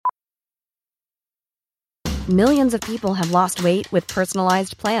Millions of people have lost weight with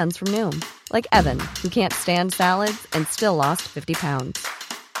personalized plans from Noom. Like Evan, who can't stand salads and still lost 50 pounds.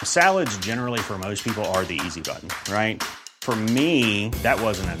 Salads generally for most people are the easy button, right? For me, that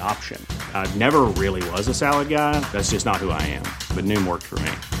wasn't an option. I never really was a salad guy. That's just not who I am. But Noom worked for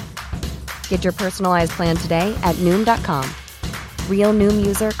me. Get your personalized plan today at Noom.com. Real Noom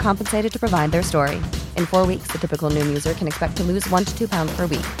user compensated to provide their story. In 4 weeks, the typical Noom user can expect to lose 1 to 2 pounds per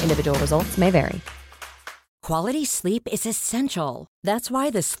week. Individual results may vary. Quality sleep is essential. That's why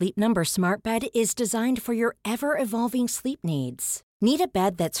the Sleep Number Smart Bed is designed for your ever-evolving sleep needs. Need a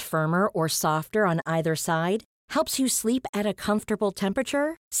bed that's firmer or softer on either side? Helps you sleep at a comfortable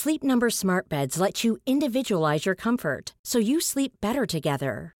temperature? Sleep Number Smart Beds let you individualize your comfort, so you sleep better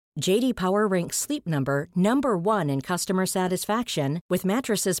together. J.D. Power ranks Sleep Number number 1 in customer satisfaction with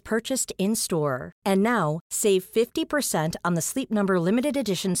mattresses purchased in-store. And now, save 50% on the Sleep Number Limited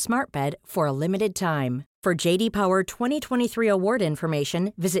Edition Smart Bed for a limited time. For J.D. Power 2023 award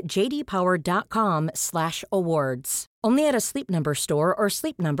information, visit jdpower.com/awards. Only at a Sleep Number store or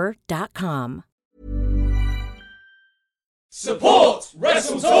sleepnumber.com. Support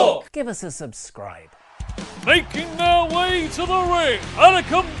Wrestle Talk! Give us a subscribe. Making their way to the ring at a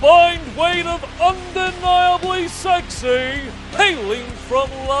combined weight of undeniably sexy, hailing from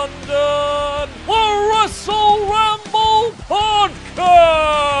London, the Wrestle Ramble Podcast!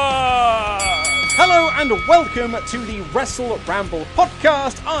 Hello and welcome to the Wrestle Ramble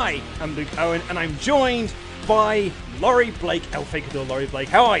Podcast. I am Luke Owen and I'm joined by Laurie Blake, El Fakador Laurie Blake.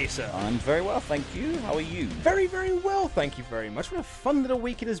 How are you, sir? I'm very well, thank you. How are you? Very, very well, thank you very much. What a fun little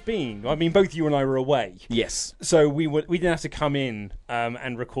week it has been. I mean, both you and I were away. Yes. So we didn't have to come in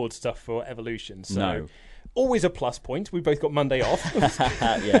and record stuff for Evolution. So No. Always a plus point. We both got Monday off.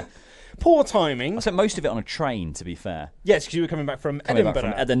 Yeah. Poor timing. I spent most of it on a train, to be fair. Yes, because you were coming back from Coming Edinburgh.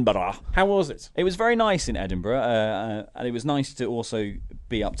 back from Edinburgh. How was it? It was very nice in Edinburgh, and it was nice to also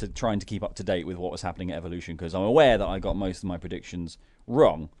be trying to keep up to date with what was happening at Evolution, because I'm aware that I got most of my predictions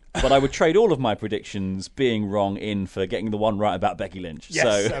wrong. But I would trade all of my predictions being wrong in for getting the one right about Becky Lynch. Yes, so.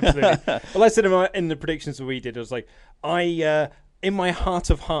 Absolutely. Well, I said in the predictions that we did, I was like, in my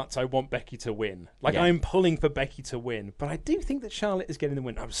heart of hearts, I want Becky to win. Like, yeah. I'm pulling for Becky to win. But I do think that Charlotte is getting the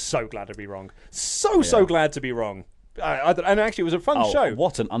win. I'm so glad to be wrong. So glad to be wrong. And actually, it was a fun show.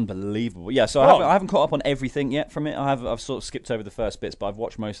 What an unbelievable... Yeah, so I haven't caught up on everything yet from it. I've sort of skipped over the first bits, but I've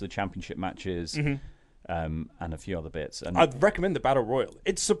watched most of the championship matches. Mm-hmm. And a few other bits. And I'd recommend the Battle Royal.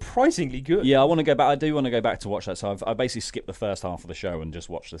 It's surprisingly good. Yeah, I want to go back. I do want to go back to watch that. So I basically skipped the first half of the show and just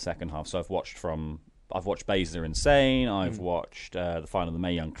watched the second half. So I've watched Baszler Insane, I've watched the final of the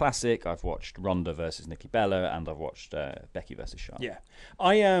Mae Young Classic, I've watched Ronda versus Nikki Bella, and I've watched Becky versus Charlotte. Yeah.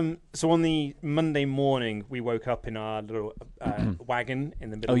 So on the Monday morning, we woke up in our little wagon in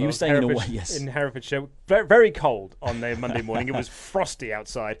the middle you were of staying in Herefordshire. Very, very cold on the Monday morning. It was frosty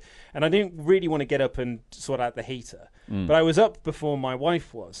outside, and I didn't really want to get up and sort out the heater. But I was up before my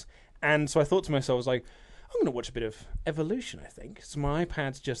wife was, and so I thought to myself, I was like, I'm going to watch a bit of Evolution, I think. So my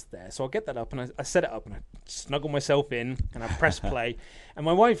iPad's just there. So I'll get that up, and I set it up, and I snuggle myself in, and I press play. And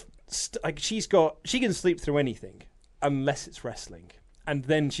my wife, she can sleep through anything, unless it's wrestling. And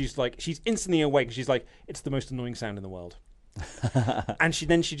then she's instantly awake. She's like, it's the most annoying sound in the world. And she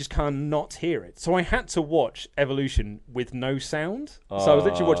just can't not hear it. So I had to watch Evolution with no sound. So I was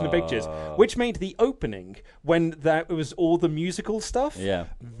literally watching the pictures, which made the opening, when it was all the musical stuff,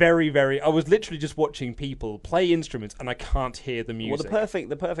 very, very... I was literally just watching people play instruments and I can't hear the music. Well,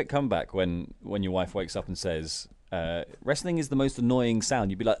 the perfect comeback when your wife wakes up and says... wrestling is the most annoying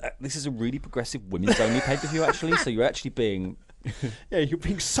sound. You'd be like, this is a really progressive women's only pay-per-view, actually. So you're actually being... Yeah, you're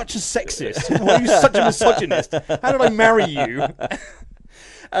being such a sexist. Why are you such a misogynist? How did I marry you?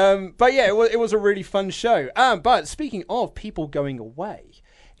 But yeah, it was a really fun show. But speaking of people going away,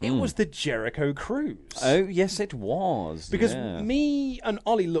 it was the Jericho Cruise. Oh, yes, it was. Because me and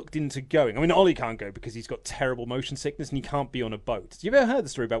Ollie looked into going. I mean, Ollie can't go because he's got terrible motion sickness and he can't be on a boat. Have you ever heard the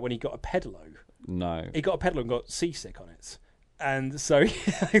story about when he got a pedalo? No. He got a pedalo and got seasick on it. And so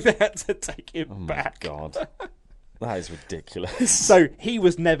they had to take him back. Oh, my God. That is ridiculous. So he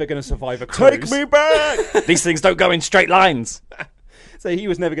was never going to survive a cruise. Take me back! These things don't go in straight lines. So he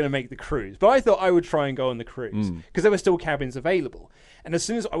was never going to make the cruise. But I thought I would try and go on the cruise because there were still cabins available. And as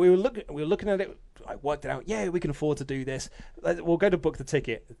soon as we were looking at it, I worked it out. Yeah, we can afford to do this. We'll go to book the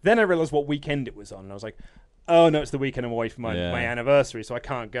ticket. Then I realised what weekend it was on. And I was like, oh, no, it's the weekend I'm away from my anniversary, so I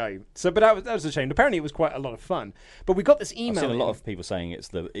can't go. So, but that was a shame. Apparently, it was quite a lot of fun. But we got this email. I've seen a lot of people saying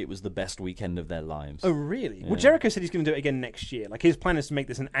it was the best weekend of their lives. Oh, really? Yeah. Well, Jericho said he's going to do it again next year. Like, his plan is to make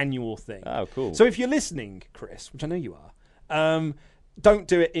this an annual thing. Oh, cool. So if you're listening, Chris, which I know you are, don't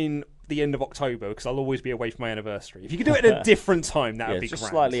do it in the end of October because I'll always be away for my anniversary. If you could do it at a different time, that would be just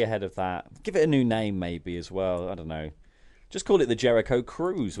grand. slightly ahead of that. Give it a new name maybe as well. I don't know. Just call it the Jericho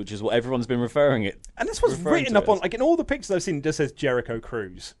Cruise, which is what everyone's been referring it. And that's what's written up on, like in all the pictures I've seen, it just says Jericho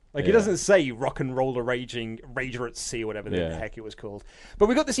Cruise. Like it doesn't say Rock and Roller Rager at Sea or whatever the heck it was called. But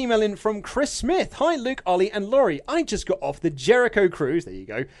we got this email in from Chris Smith. Hi, Luke, Ollie, and Laurie. I just got off the Jericho Cruise, there you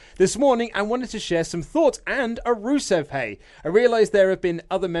go, this morning and wanted to share some thoughts and a Rusev Hey. I realised there have been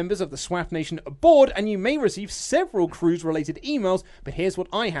other members of the SWAF Nation aboard and you may receive several cruise-related emails, but here's what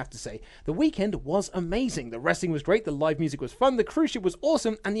I have to say. The weekend was amazing. The wrestling was great, the live music was fun, the cruise ship was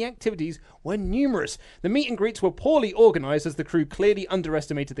awesome, and the activities were numerous. The meet and greets were poorly organised as the crew clearly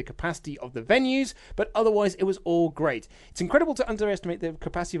underestimated the capacity of the venues, but otherwise it was all great. It's incredible to underestimate the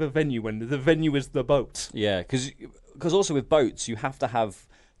capacity of a venue when the venue is the boat. Yeah, because also with boats, you have to have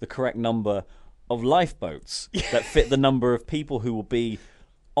the correct number of lifeboats that fit the number of people who will be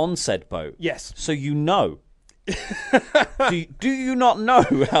on said boat. Yes. So you know. do you not know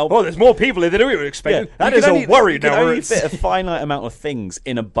how... Oh, there's more people than we were expecting. Yeah, that is a worry now. You can now. only fit a finite amount of things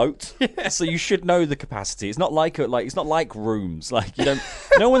in a boat, so you should know the capacity. It's not like it's not like rooms. Like you don't.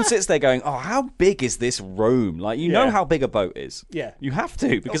 No one sits there going, "Oh, how big is this room?" Like you know how big a boat is. Yeah, you have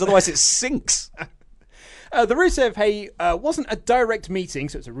to because otherwise it sinks. The Rusev Hey wasn't a direct meeting,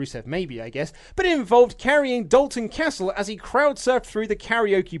 so it's a Rusev maybe, I guess, but it involved carrying Dalton Castle as he crowd surfed through the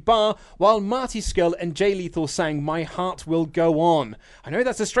karaoke bar while Marty Scurll and Jay Lethal sang My Heart Will Go On. I know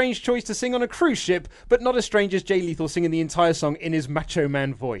that's a strange choice to sing on a cruise ship, but not as strange as Jay Lethal singing the entire song in his Macho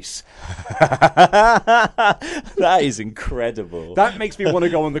Man voice. That is incredible. That makes me want to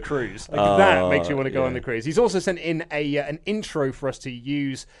go on the cruise. That makes me want to go on the cruise. He's also sent in an intro for us to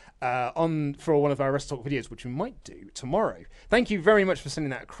use for one of our Wrestle Talk videos, which we might do tomorrow. Thank you very much for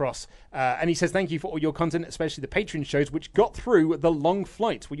sending that across. And he says, thank you for all your content, especially the Patreon shows, which got through the long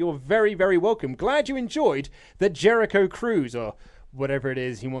flight. Well, you're very, very welcome. Glad you enjoyed the Jericho Cruise, or whatever it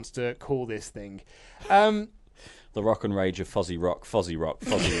is he wants to call this thing. The Rock and Rage of Fozzy Rock. Do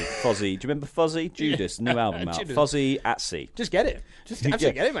you remember Fozzy? Judas, new album out. Judas. Fozzy at Sea. Just get it. Just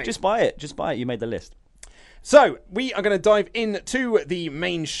absolutely get it, mate. Just buy it. You made the list. So, we are going to dive into the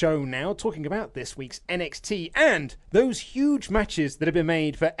main show now, talking about this week's NXT and those huge matches that have been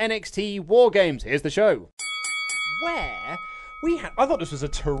made for NXT War Games. Here's the show. I thought this was a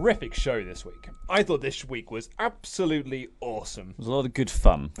terrific show this week. I thought this week was absolutely awesome. It was a lot of good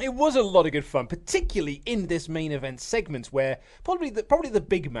fun. It was a lot of good fun, particularly in this main event segment where probably the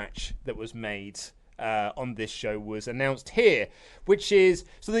big match that was made on this show was announced here, which is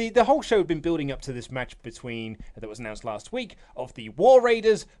so the whole show had been building up to this match that was announced last week of the War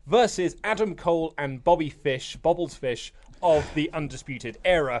Raiders versus Adam Cole and Bobby Fish, Bobbled Fish of the Undisputed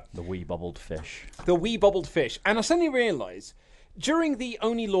Era. The wee bobbled fish. And I suddenly realised during the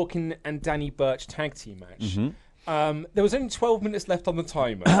Oney Lorcan and Danny Burch tag team match, there was only 12 minutes left on the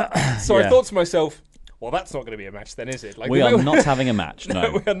timer. So I thought to myself, well, that's not going to be a match then, is it? Like, we are not having a match,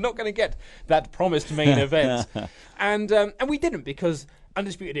 no. We are not going to get that promised main event. And we didn't, because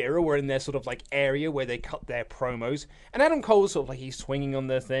Undisputed Era were in their sort of like area where they cut their promos. And Adam Cole's sort of like, he's swinging on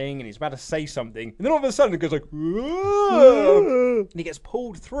their thing and he's about to say something. And then all of a sudden it goes like, and he gets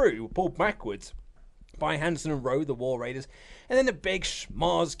pulled backwards by Hanson and Rowe, the War Raiders. And then the big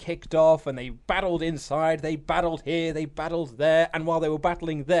schmoz kicked off and they battled inside, they battled here, they battled there. And while they were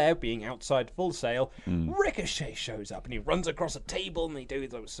battling there, being outside Full Sail, Ricochet shows up and he runs across a table and they do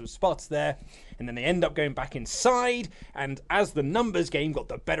some spots there. And then they end up going back inside. And as the numbers game got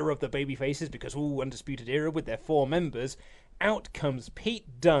the better of the baby faces, because Undisputed Era with their 4 members, out comes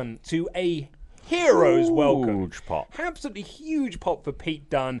Pete Dunne to a hero's welcome. Huge pop. Absolutely huge pop for Pete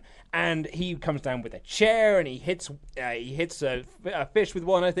Dunne. And he comes down with a chair and he hits a Fish with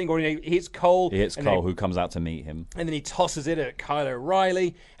one, I think, or he hits Cole. He hits Cole, who comes out to meet him. And then he tosses it at Kyle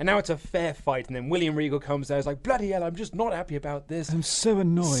O'Reilly. And now it's a fair fight. And then William Regal comes there. He's like, bloody hell, I'm just not happy about this. I'm so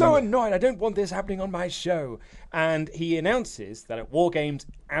annoyed. So annoyed. I don't want this happening on my show. And he announces that at War Games,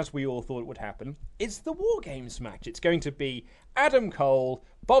 as we all thought it would happen, it's the War Games match. It's going to be Adam Cole,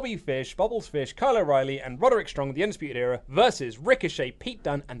 Bobby Fish, Bobbles Fish, Kyle O'Reilly, and Roderick Strong, the Undisputed Era, versus Ricochet, Pete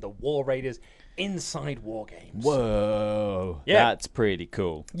Dunne, and the War Raiders inside War Games. Whoa. Yeah. That's pretty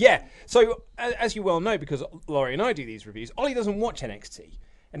cool. Yeah. So, as you well know, because Laurie and I do these reviews, Ollie doesn't watch NXT.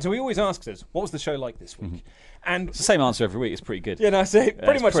 And so he always asks us, what was the show like this week? And it's the same answer every week. It's pretty good. Yeah, no, I say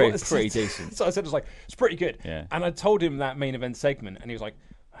pretty much. Pretty decent. So I said, it's pretty good. Yeah. And I told him that main event segment, and he was like,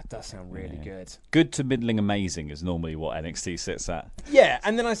 that does sound really good. Good to middling amazing is normally what NXT sits at. Yeah,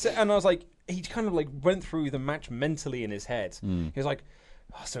 and then I was like, he kind of like went through the match mentally in his head. He was like,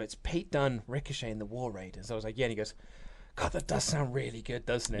 oh, so it's Pete Dunne, Ricochet, and the War Raiders. I was like, yeah, and he goes, God, that does sound really good,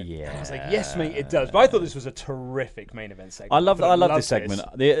 doesn't it? Yeah. And I was like, yes, mate, it does. But I thought this was a terrific main event segment. I love loved this segment.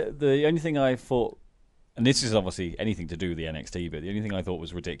 The only thing I thought, and this is obviously anything to do with the NXT, but the only thing I thought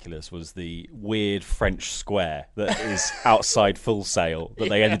was ridiculous was the weird French square that is outside Full Sail that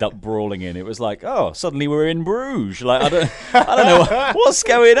they ended up brawling in. It was like, oh, suddenly we're in Bruges. Like I don't know what's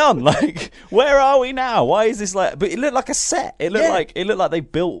going on. Like, where are we now? Why is this like? But it looked like a set. It looked like they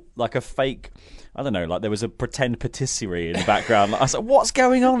built like a fake. I don't know, like there was a pretend patisserie in the background. I was like, what's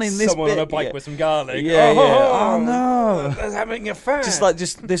going on in this Someone bit? on a bike with some garlic. Oh no. They're having a fan.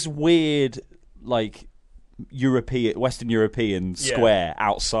 Just this weird, like, Western European square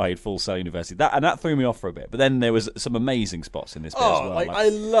outside Full Sail University. That threw me off for a bit. But then there was some amazing spots in this bit as well. I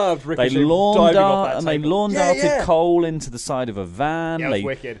loved Ricochet they lawn diving off that they table. lawn darted Cole into the side of a van. Yeah, it was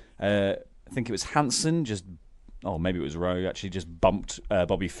wicked. I think it was Hansen maybe it was Rowe, actually just bumped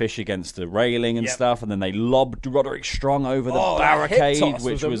Bobby Fish against the railing and stuff, and then they lobbed Roderick Strong over the barricade, hip toss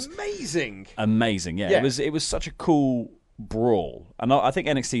which was amazing. Amazing, yeah. It was such a cool brawl. And I think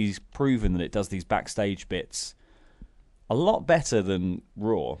NXT's proven that it does these backstage bits a lot better than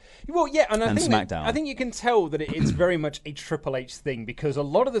Raw. Well, yeah, and I think SmackDown. I think you can tell that it's very much a Triple H thing, because a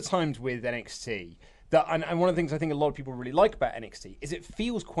lot of the times with NXT, and one of the things I think a lot of people really like about NXT is it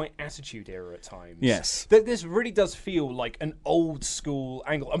feels quite Attitude Era at times. Yes. This really does feel like an old school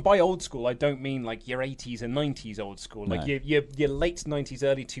angle. And by old school, I don't mean like your 80s and 90s old school. Like your late 90s,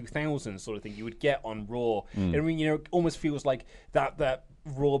 early 2000s sort of thing you would get on Raw. I mean, it almost feels like that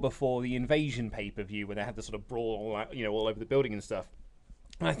Raw before the Invasion pay-per-view where they had the sort of brawl all over the building and stuff.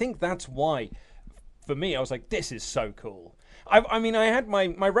 And I think that's why, for me, I was like, this is so cool. I mean, I had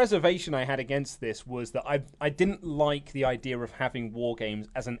my reservation I had against this was that I didn't like the idea of having War Games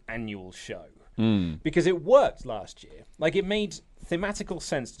as an annual show. Because it worked last year. Like, it made thematical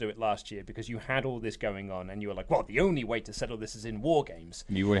sense to do it last year because you had all this going on and you were like, well, the only way to settle this is in War Games.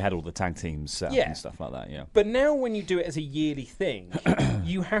 You already had all the tag teams set up and stuff like that, yeah. But now when you do it as a yearly thing,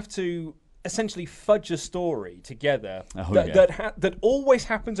 you have to essentially fudge a story together that always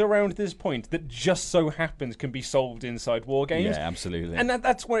happens around this point that just so happens can be solved inside War Games. Yeah, absolutely. And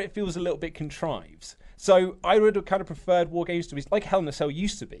that's where it feels a little bit contrived. So I would have kind of preferred War Games to be like Hell in a Cell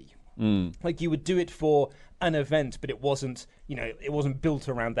used to be. Like you would do it for an event, but it wasn't built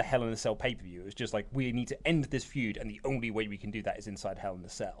around the Hell in a Cell pay-per-view. It was just like, we need to end this feud, and the only way we can do that is inside Hell in a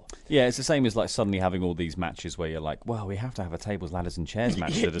Cell. Yeah, it's the same as like suddenly having all these matches where you're like, well, we have to have a tables, ladders, and chairs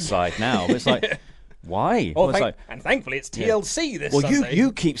match to decide now. But it's like, why? And thankfully it's TLC this Sunday. Well,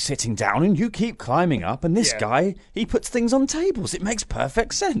 you keep sitting down and you keep climbing up, and this guy, he puts things on tables. It makes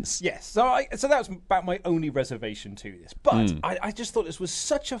perfect sense. Yes, so that was about my only reservation to this. But I just thought this was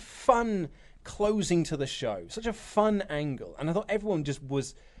such a fun closing to the show, such a fun angle, and I thought everyone just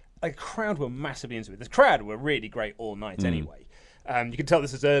was, like, the crowd were massively into it. The crowd were really great all night anyway. You can tell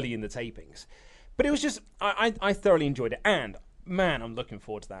this is early in the tapings. But it was just, I thoroughly enjoyed it, and man, I'm looking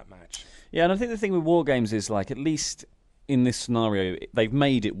forward to that match. Yeah, and I think the thing with War Games is, like, at least in this scenario, they've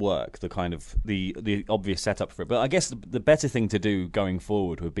made it work, the kind of, the obvious setup for it. But I guess the better thing to do going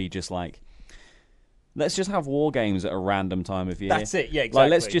forward would be just, like, let's just have War Games at a random time of year. That's it, yeah, exactly.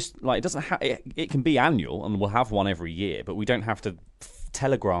 Like, let's just, like, it doesn't it can be annual, and we'll have one every year, but we don't have to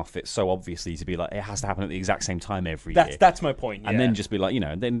telegraph it so obviously to be like, it has to happen at the exact same time every year. That's my point, yeah. And then just be like,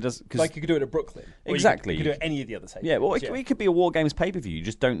 then does... like you could do it at Brooklyn. Exactly. You could do it at any of the other tapings. Yeah, well, it could be a War Games pay-per-view. You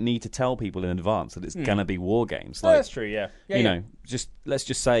just don't need to tell people in advance that it's going to be War Games. Like, that's true, yeah. Let's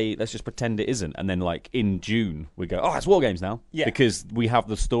just pretend it isn't, and then like in June we go, oh, it's War Games now, because we have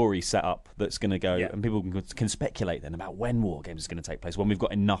the story set up that's going to go, and people can speculate then about when War Games is going to take place when we've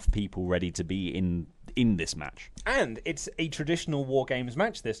got enough people ready to be in this match. And it's a traditional War Games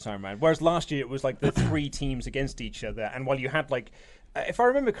match this time around, whereas last year it was like the three teams against each other, and while you had like, if I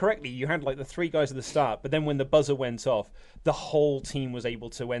remember correctly, you had like the three guys at the start, but then when the buzzer went off, the whole team was able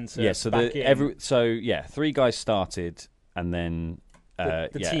to enter. Yeah, so three guys started, and then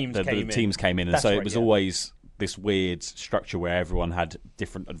the teams came in, and so it was always this weird structure where everyone had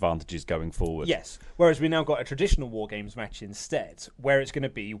different advantages going forward. Yes, whereas we now got a traditional War Games match instead, where it's going to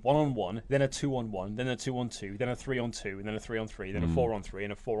be 1-on-1, then a 2-on-1, then a 2-on-2, then a 3-on-2, and then a 3-on-3, then a 4-on-3,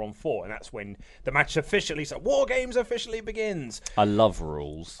 and a 4-on-4, and that's when the match officially, so War Games officially begins. I love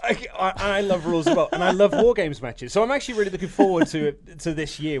rules. I love rules as well, and I love War Games matches. So I'm actually really looking forward to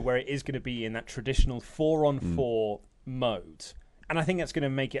this year where it is going to be in that traditional 4-on-4 mode, and I think that's going to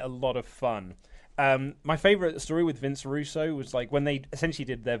make it a lot of fun. My favourite story with Vince Russo was like when they essentially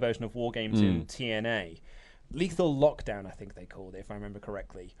did their version of War Games in TNA. Lethal Lockdown, I think they called it, if I remember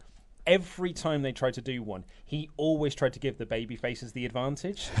correctly. Every time they tried to do one, he always tried to give the baby faces the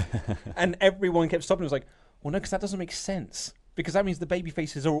advantage. And everyone kept stopping and was like, Well, no, because that doesn't make sense. Because that means the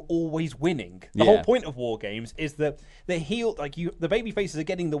babyfaces are always winning. The Yeah. whole point of War Games is that the babyfaces are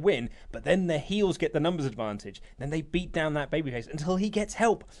getting the win, but then the heels get the numbers advantage. Then they beat down that babyface until he gets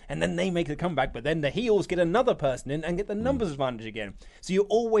help, and then they make the comeback. But then the heels get another person in and get the numbers advantage again. So you're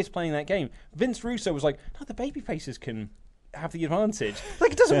always playing that game. Vince Russo was like, no, the babyfaces can have the advantage.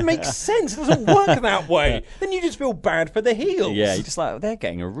 Like, it doesn't make sense. It doesn't work that way. Then you just feel bad for the heels. Yeah, you're just like, they're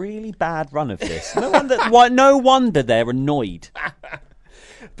getting a really bad run of this. No wonder they're annoyed.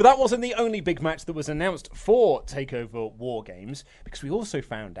 But that wasn't the only big match that was announced for TakeOver War Games, because we also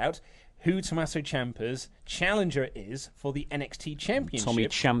found out who Tommaso Ciampa's challenger is for the NXT Championship. Tommy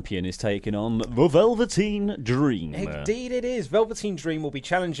Champion is taking on the Velveteen Dream. Indeed it is. Velveteen Dream will be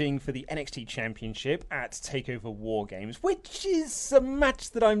challenging for the NXT Championship at TakeOver War Games, which is a match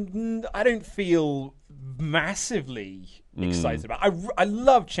that I don't feel massively excited about. I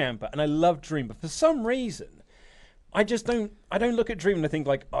love Ciampa and I love Dream, but for some reason I don't look at Dream and I think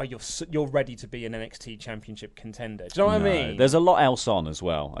like, oh, you're ready to be an NXT Championship contender. Do you know what I mean? There's a lot else on as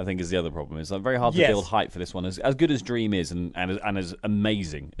well, I think, is the other problem. It's very hard to build hype for this one. As good as Dream is and as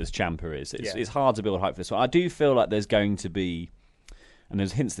amazing as Ciampa is, it's hard to build hype for this one. I do feel like there's going to be, and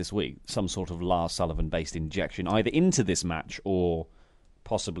there's hints this week, some sort of Lars Sullivan-based injection either into this match or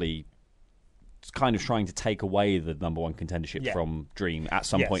possibly kind of trying to take away the number one contendership from Dream at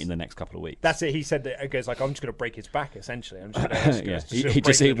some point in the next couple of weeks. That's it. He said that it goes like, I'm just going to break his back, essentially. I'm just going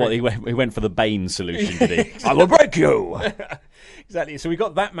to he went for the Bane solution, did he? I will break you! Exactly. So we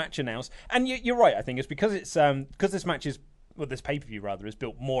got that match announced. And you're right, I think. It's because it's because this match is, well, this pay-per-view, rather, is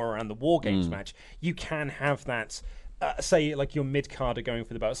built more around the War Games match. You can have that... say like your mid-carder going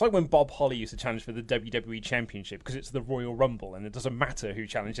for the belt. It's like when Bob Holly used to challenge for the WWE Championship because it's the Royal Rumble and it doesn't matter who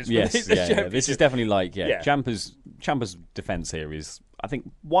challenges for the championship. This is definitely like Ciampa's defense here is, I think,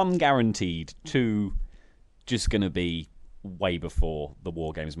 one, guaranteed, two, just going to be way before the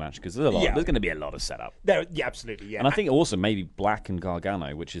War Games match because there's going to be a lot of setup. Absolutely. And I think also maybe Black and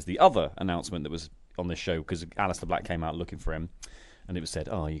Gargano, which is the other announcement that was on this show because Aleister Black came out looking for him. And it was said,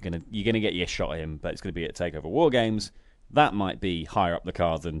 oh, you're gonna get your shot at him, but it's going to be at TakeOver War Games. That might be higher up the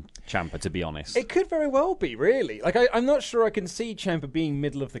card than Ciampa, to be honest. It could very well be, really. Like, I'm not sure I can see Ciampa being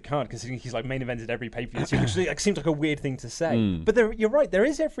middle of the card, considering he's like main evented every pay-per-view, which seems like a weird thing to say. But you're right. There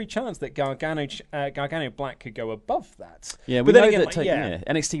is every chance that Gargano Black could go above that. Yeah, we know that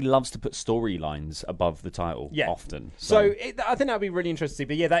NXT loves to put storylines above the title often. So I think that would be really interesting.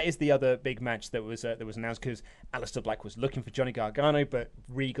 But yeah, that is the other big match that was announced because Aleister Black was looking for Johnny Gargano, but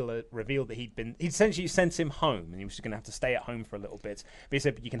Regal revealed that he'd essentially sent him home, and he was going to have to stay at home for a little bit. But he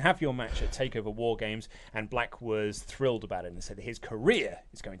said, you can have your match at TakeOver War Games, and Black was thrilled about it and said his career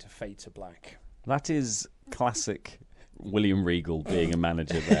is going to fade to black. That is classic William Regal being a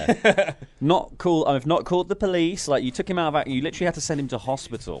manager there. Not cool. I've not called the police. Like, you took him out of action. You literally had to send him to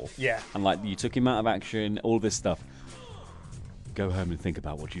hospital. Yeah. And like, you took him out of action, all this stuff. Go home and think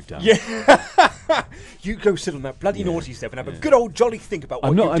about what you've done. Yeah. You go sit on that bloody naughty step and have a good old jolly think about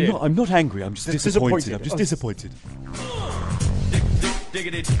what you did. I'm not angry. I'm just disappointed. I'm just disappointed.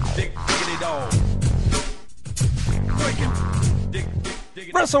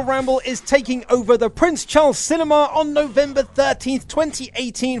 Wrestle Ramble is taking over the Prince Charles Cinema on November 13th,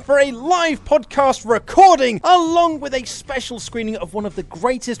 2018 for a live podcast recording along with a special screening of one of the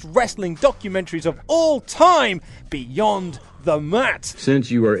greatest wrestling documentaries of all time, Beyond the Mat.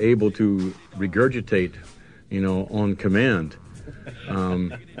 Since you are able to regurgitate, on command,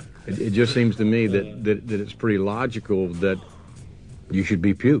 it just seems to me that it's pretty logical that you should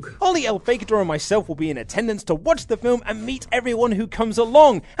be puke. Ollie El Fakador and myself will be in attendance to watch the film and meet everyone who comes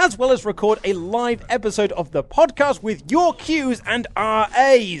along, as well as record a live episode of the podcast with your Qs and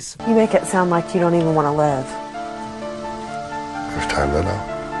RAs. You make it sound like you don't even want to live. First time I know.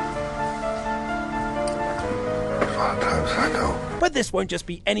 A lot of times I know. But this won't just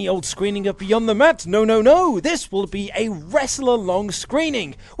be any old screening of Beyond the Mat. No. This will be a wrestler-long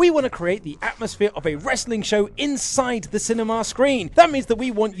screening. We want to create the atmosphere of a wrestling show inside the cinema screen. That means that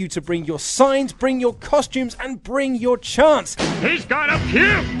we want you to bring your signs, bring your costumes, and bring your chants. He's gonna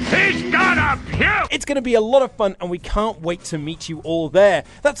puke! He's gonna puke! It's going to be a lot of fun, and we can't wait to meet you all there.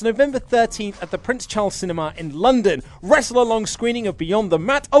 That's November 13th at the Prince Charles Cinema in London. Wrestler-long screening of Beyond the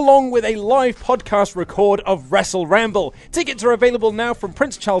Mat, along with a live podcast record of Wrestle Ramble. Tickets are available now from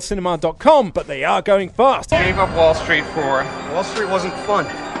princecharlescinema.com, but they are going fast. Gave up Wall Street for Wall Street wasn't fun.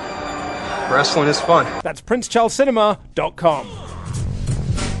 Wrestling is fun. That's princecharlescinema.com.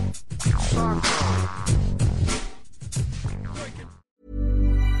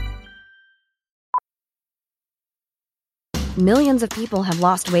 Millions of people have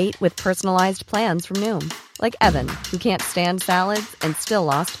lost weight with personalized plans from Noom. Like Evan, who can't stand salads and still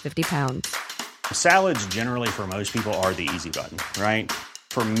lost 50 pounds. Salads generally for most people are the easy button, right?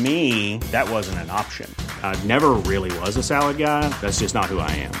 For me, that wasn't an option. I never really was a salad guy. That's just not who I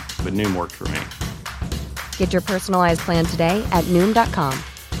am. But Noom worked for me. Get your personalized plan today at Noom.com.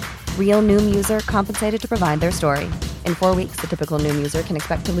 Real Noom user compensated to provide their story. In 4 weeks, the typical Noom user can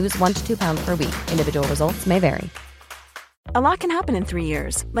expect to lose 1 to 2 pounds per week. Individual results may vary. A lot can happen in 3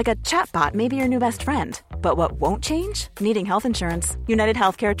 years, like a chatbot may be your new best friend. But what won't change? Needing health insurance. United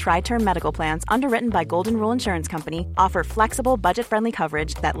Healthcare Tri-Term Medical Plans, underwritten by Golden Rule Insurance Company, offer flexible, budget-friendly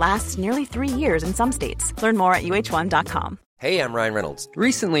coverage that lasts nearly 3 years in some states. Learn more at uh1.com. Hey, I'm Ryan Reynolds.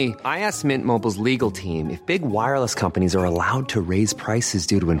 Recently, I asked Mint Mobile's legal team if big wireless companies are allowed to raise prices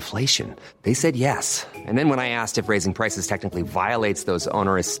due to inflation. They said yes. And then when I asked if raising prices technically violates those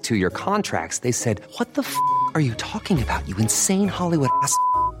onerous 2-year contracts, they said, "What the f*** are you talking about, you insane Hollywood ass?"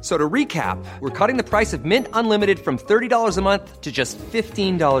 So to recap, we're cutting the price of Mint Unlimited from $30 a month to just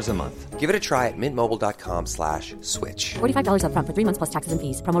 $15 a month. Give it a try at mintmobile.com/switch. $45 up front for 3 months plus taxes and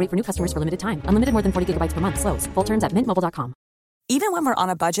fees. Promo rate for new customers for limited time. Unlimited more than 40 gigabytes per month. Slows full terms at mintmobile.com. Even when we're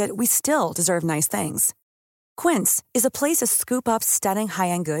on a budget, we still deserve nice things. Quince is a place to scoop up stunning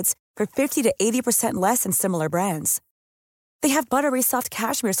high-end goods for 50 to 80% less than similar brands. They have buttery soft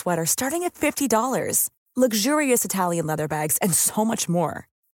cashmere sweaters starting at $50, luxurious Italian leather bags, and so much more.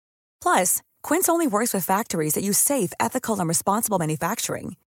 Plus, Quince only works with factories that use safe, ethical, and responsible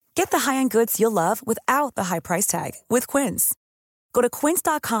manufacturing. Get the high-end goods you'll love without the high price tag with Quince. Go to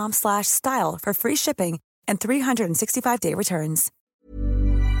quince.com/style for free shipping and 365-day returns.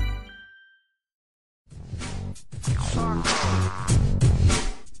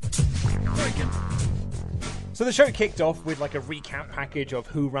 So the show kicked off with like a recap package of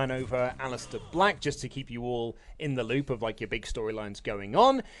who ran over Aleister Black, just to keep you all in the loop of like your big storylines going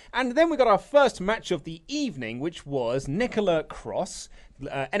on. And then we got our first match of the evening, which was Nicola Cross,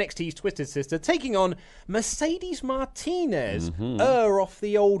 NXT's Twisted Sister, taking on Mercedes Martinez, off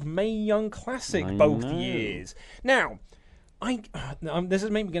the old Mae Young Classic both years. Now, this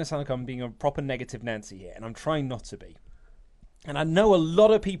is maybe going to sound like I'm being a proper negative Nancy here, and I'm trying not to be. And I know a lot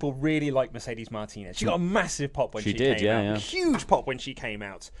of people really like Mercedes Martinez. She got a massive pop when she came out. Yeah. Huge pop when she came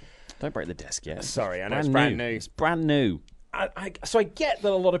out. Don't break the desk yet. Sorry, I know it's brand new. It's brand new. So I get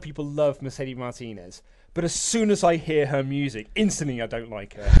that a lot of people love Mercedes Martinez, but as soon as I hear her music, instantly I don't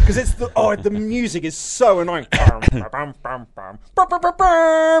like her. Because it's the music is so annoying.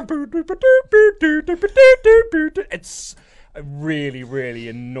 It's... It really, really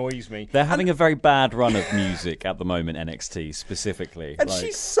annoys me. They're having a very bad run of music at the moment, NXT specifically. And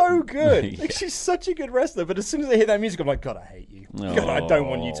she's so good. Like, she's such a good wrestler. But as soon as I hear that music, I'm like, God, I hate you. God, I don't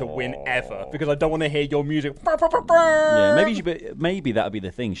want you to win ever because I don't want to hear your music. Yeah, maybe that would be the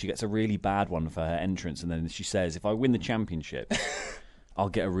thing. She gets a really bad one for her entrance, and then she says, if I win the championship, I'll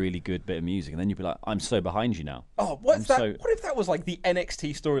get a really good bit of music. And then you'll be like, I'm so behind you now. Oh, what if that was like the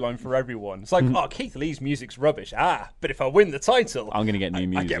NXT storyline for everyone? It's like, Keith Lee's music's rubbish. But if I win the title, I'm going to get new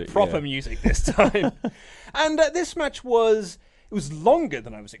music. I get proper music this time. And this match was longer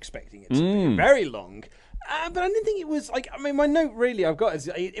than I was expecting it to be. Very long. But I didn't think it was like, my note really I've got is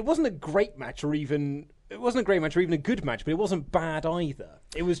it wasn't a great match or even... It wasn't a great match or even a good match, but it wasn't bad either.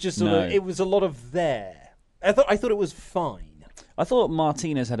 It was just it was a lot of there. I thought it was fine. I thought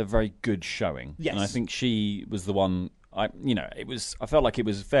Martinez had a very good showing. Yes. And I think she was the one... I felt like it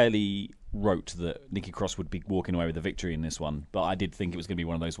was fairly rote that Nikki Cross would be walking away with the victory in this one, but I did think it was going to be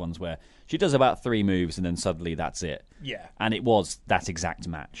one of those ones where she does about 3 moves and then suddenly that's it. Yeah. And it was that exact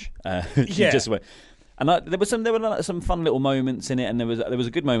match. Just went... And there were some fun little moments in it, and there was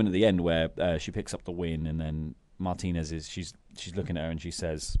a good moment at the end where she picks up the win, and then Martinez she's looking at her and she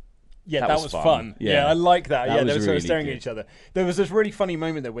says... Yeah, that was fun. Yeah, I like that. They were sort of staring at each other. There was this really funny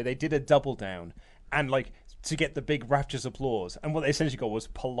moment there where they did a double down and like to get the big rapturous applause, and what they essentially got was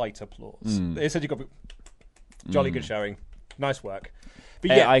polite applause. They essentially got jolly good showing, nice work.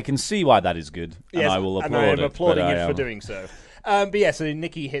 But I can see why that is good, and I will applaud it. And I'm applauding it for doing so. But yeah, so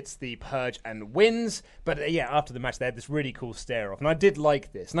Nikki hits the Purge and wins. But yeah, after the match, they had this really cool stare off, and I did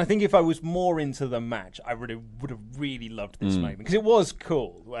like this. And I think if I was more into the match, I would have really loved this moment because it was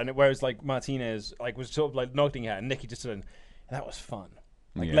cool. And whereas like Martinez was sort of like nodding at, and Nikki just said, "That was fun.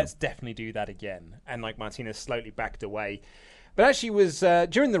 Let's definitely do that again." And like Martinez slowly backed away. But as she was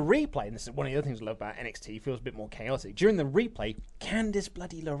during the replay, and this is one of the other things I love about NXT, it feels a bit more chaotic. During the replay, Candice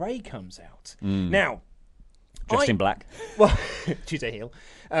Bloody LeRae comes out now. Dressed in black. Well, she's a heel.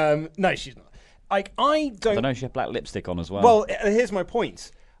 No, she's not. I don't know. She had black lipstick on as well. Well, here's my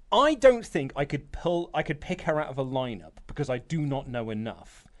point. I don't think I could pick her out of a lineup because I do not know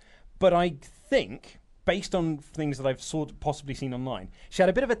enough. But I think based on things that I've possibly seen online, she had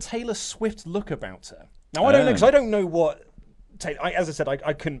a bit of a Taylor Swift look about her. Now, I don't know, because I don't know what... as I said,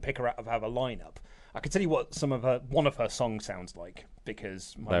 I couldn't pick her out of a lineup. I could tell you what one of her songs sounds like,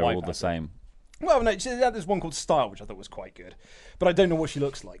 because my They're wife all the has it. same. Well, no, there's one called Style, which I thought was quite good. But I don't know what she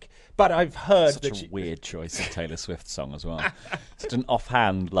looks like. But I've heard Such that a weird choice of Taylor Swift song as well. Just an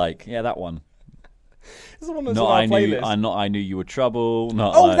offhand, that one. It's the one that's on our playlist. I knew you were trouble.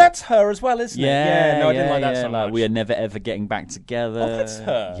 That's her as well, isn't it? Yeah, no, I didn't like that so much. We are never ever getting back together. Oh, that's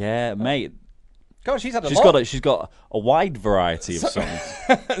her. Yeah, mate. God, she's had a lot. She's got a wide variety of songs.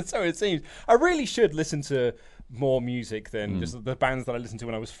 So it seems. I really should listen to more music than just the bands that I listened to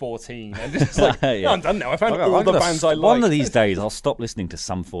when I was 14. And just like, no, I'm done now. I found all the bands I like. One of these days, I'll stop listening to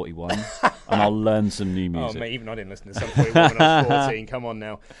Sum 41 and I'll learn some new music. Oh, mate, even I didn't listen to Sum 41 when I was 14. Come on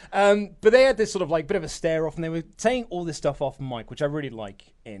now. But they had this sort of bit of a stare off, and they were saying all this stuff off mic, which I really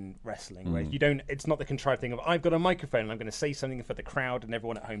like in wrestling. Right? It's not the contrived thing of I've got a microphone and I'm going to say something for the crowd and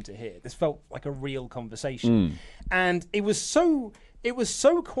everyone at home to hear. This felt like a real conversation, and it was so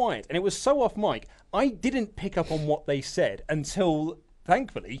quiet and it was so off mic. I didn't pick up on what they said until,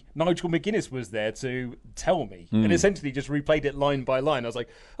 thankfully, Nigel McGuinness was there to tell me, and essentially just replayed it line by line. I was like,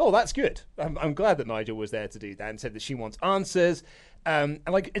 oh, that's good. I'm glad that Nigel was there to do that, and said that she wants answers. And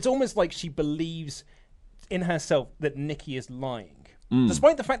it's almost like she believes in herself that Nikki is lying.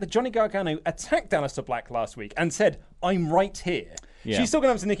 Despite the fact that Johnny Gargano attacked Aleister Black last week and said, I'm right here. Yeah. She's still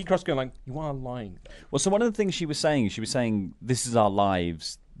going up to Nikki Cross going you are lying. Well, so one of the things she was saying, this is our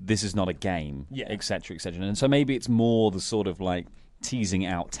lives, this is not a game, etc., etc. And so maybe it's more the sort of teasing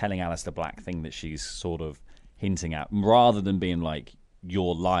out, telling Aleister Black thing that she's sort of hinting at, rather than being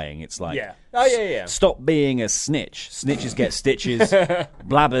you're lying. It's stop being a snitch. Snitches get stitches.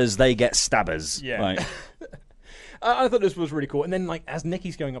 Blabbers, they get stabbers. Yeah. I thought this was really cool. And then, as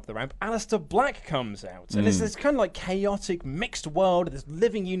Nikki's going up the ramp, Aleister Black comes out. And it's this kind of chaotic, mixed world, this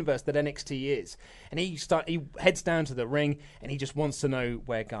living universe that NXT is. And he heads down to the ring, and he just wants to know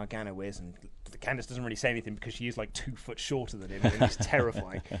where Gargano is. And Candice doesn't really say anything because she is 2 foot shorter than him, and he's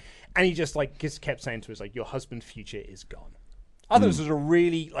terrifying. And he just kept saying to us, your husband's future is gone. I thought this was a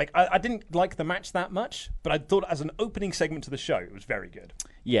really, I didn't like the match that much, but I thought as an opening segment to the show, it was very good.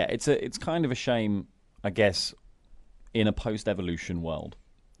 Yeah, it's kind of a shame, I guess, in a post-Evolution world,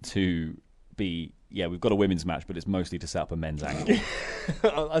 to be, we've got a women's match, but it's mostly to set up a men's angle.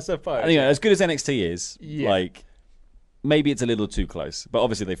 I suppose. And, as good as NXT is, maybe it's a little too close. But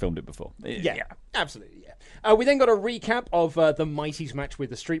obviously they filmed it before. Yeah. Absolutely, yeah. We then got a recap of the Mighty's match with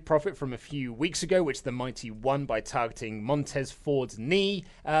the Street Profit from a few weeks ago, which the Mighty won by targeting Montez Ford's knee.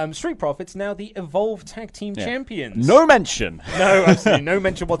 Street Profit's now the Evolve Tag Team Champions. No mention. No, absolutely no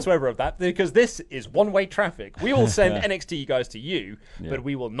mention whatsoever of that, because this is one-way traffic. We will send NXT guys to you, but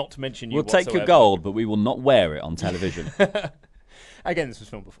we will not mention you whatsoever. We'll take your gold, but we will not wear it on television. Again, this was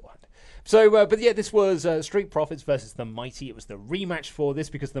filmed beforehand. So, this was Street Profits versus the Mighty. It was the rematch for this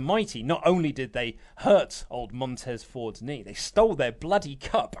because the Mighty, not only did they hurt old Montez Ford's knee, they stole their bloody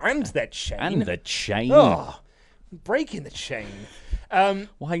cup and their chain. And the chain. Oh, breaking the chain.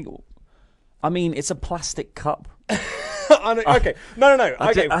 Why? I mean, it's a plastic cup. Okay. No.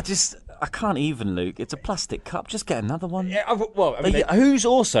 Okay. I can't even, Luke. It's a plastic cup. Just get another one. Yeah, well, who's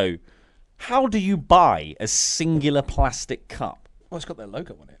also... How do you buy a singular plastic cup? Well, it's got their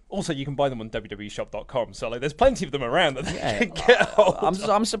logo on it. Also, you can buy them on www.shop.com, so there's plenty of them around that they can get hold of.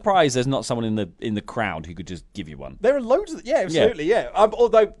 I'm surprised there's not someone in the crowd who could just give you one. There are loads of absolutely, yeah.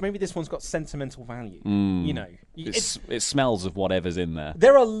 Although maybe this one's got sentimental value. It smells of whatever's in there.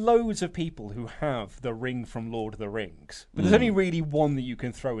 There are loads of people who have the ring from Lord of the Rings, but there's only really one that you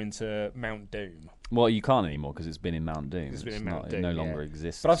can throw into Mount Doom. Well, you can't anymore because it's been in Mount Doom. It's been in Mount Doom. It no longer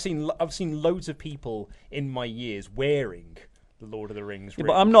exists. But I've seen loads of people in my years wearing the Lord of the Rings ring.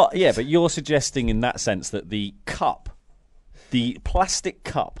 But I'm not. Yeah, but you're suggesting in that sense that the cup, the plastic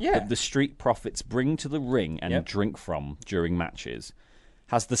cup that the Street Profits bring to the ring and drink from during matches,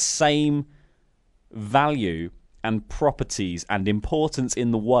 has the same value and properties and importance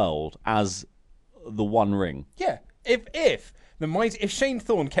in the world as the One Ring. Yeah, if Shane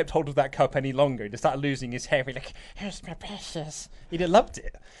Thorne kept hold of that cup any longer, he'd start losing his hair. He'd be like, "Here's my precious." He'd have loved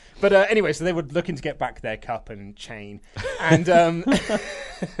it. But anyway, so they were looking to get back their cup and chain, and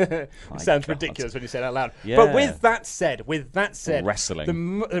Sounds ridiculous when you say it out loud. Yeah. But with that said, wrestling.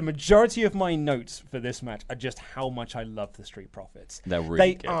 The majority of my notes for this match are just how much I love the Street Profits. They're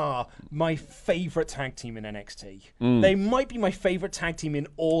really good. They are my favorite tag team in NXT. They might be my favorite tag team in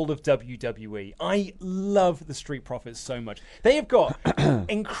all of WWE. I love the Street Profits so much. They have got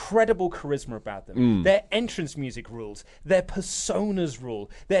incredible charisma about them. Their entrance music rules. Their personas rule.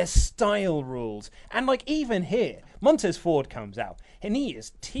 Their style rules. And like even here, Montez Ford comes out and he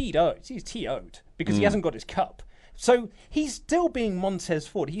is TO'd. He's TO'd because he hasn't got his cup. So he's still being Montez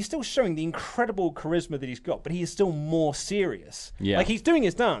Ford. He's still showing the incredible charisma that he's got, but he is still more serious. Yeah. Like he's doing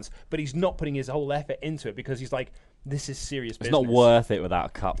his dance, but he's not putting his whole effort into it because he's like, this is serious business. It's not worth it without a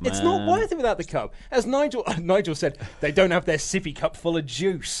cup, man. It's not worth it without the cup. As Nigel said, they don't have their sippy cup full of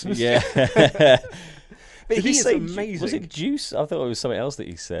juice. Yeah. But he is amazing. Was it juice? I thought it was something else that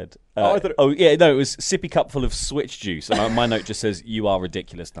he said. I thought it was sippy cup full of switch juice. And my note just says, "You are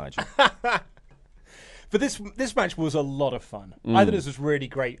ridiculous, Nigel." But this match was a lot of fun. I thought this was really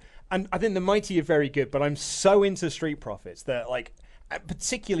great. And I think the Mighty are very good, but I'm so into Street Profits that, like,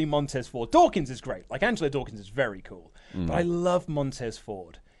 particularly Montez Ford. Dawkins is great. Like, Angelo Dawkins is very cool. But I love Montez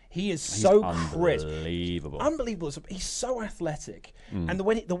Ford. He's so crisp. Unbelievable. He's so athletic. And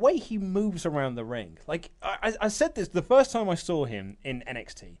the way he moves around the ring. Like, I said this the first time I saw him in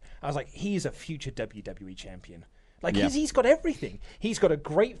NXT. I was like, he's a future WWE champion. Like, he's got everything. He's got a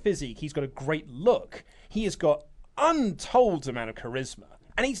great physique. He's got a great look. He has got untold amount of charisma.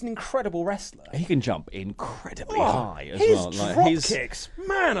 And he's an incredible wrestler. He can jump incredibly high as his well. Like, drop kicks,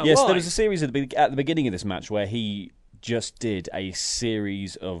 man alive. Yes, there was a series at the beginning of this match where he just did a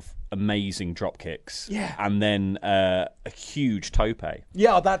series of amazing drop kicks. Yeah. And then a huge tope.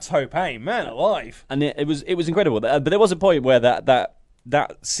 Yeah, that tope, man alive. And it was incredible. But there was a point where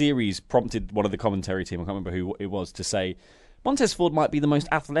that series prompted one of the commentary team, I can't remember who it was, to say, Montez Ford might be the most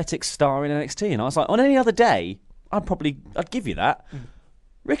athletic star in NXT. And I was like, on any other day, I'd give you that.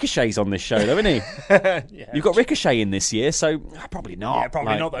 Ricochet's on this show, though, isn't he? Yeah. You've got Ricochet in this year, so probably not. Yeah,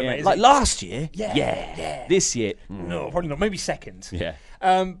 probably not, though, mate. Like last year? Yeah. This year? No, probably not. Maybe second. Yeah.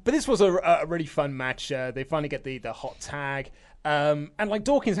 But this was a really fun match. They finally get the hot tag. And, like,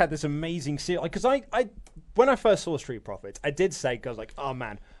 Dawkins had this amazing series. Like, because I when I first saw Street Profits, I did say, I was like, oh,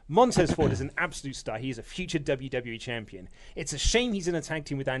 man, Montez Ford is an absolute star. He is a future WWE champion. It's a shame he's in a tag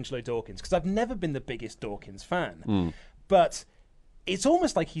team with Angelo Dawkins, because I've never been the biggest Dawkins fan. But it's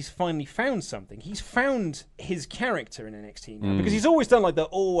almost like he's finally found something. He's found his character in NXT now, because he's always done like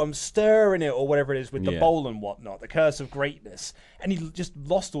I'm stirring it or whatever it is with the bowl and whatnot, the curse of greatness. And he just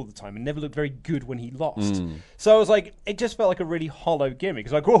lost all the time and never looked very good when he lost. So I was like, it just felt like a really hollow gimmick.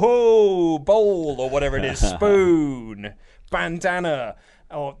 It's like, whoa, bowl or whatever it is, spoon, bandana.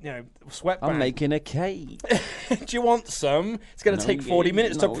 Or, sweatband. I'm making a cake. Do you want some? It's going to take 40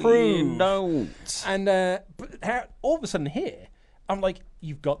 minutes to prove. You don't. And but all of a sudden here, I'm like,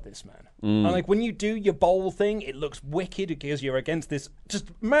 you've got this, man. I'm like, when you do your bowl thing, it looks wicked because you're against this just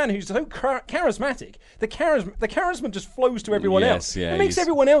man who's so charismatic. The charisma just flows to everyone else. Yeah, it makes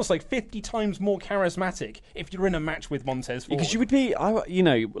everyone else like 50 times more charismatic if you're in a match with Montez Ford. Because you would be,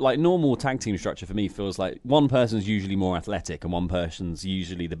 like normal tag team structure for me feels like one person's usually more athletic and one person's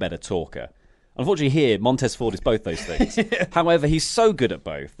usually the better talker. Unfortunately here, Montez Ford is both those things. However, he's so good at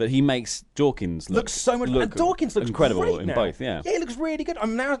both that he makes Dawkins look so much. And Dawkins looks incredible great in now. both. Yeah, he looks really good.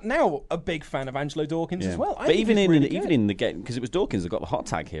 I'm now a big fan of Angelo Dawkins as well. But even in the game, because it was Dawkins that got the hot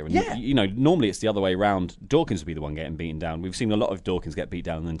tag here, and normally it's the other way around. Dawkins would be the one getting beaten down. We've seen a lot of Dawkins get beat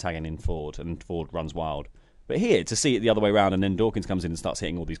down and then tagging in Ford, and Ford runs wild. But here, to see it the other way around, and then Dawkins comes in and starts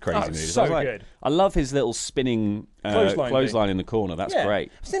hitting all these crazy moves. So good. I love his little spinning clothesline in the corner. That's great.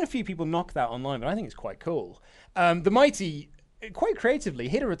 I've seen a few people knock that online, but I think it's quite cool. The Mighty, quite creatively,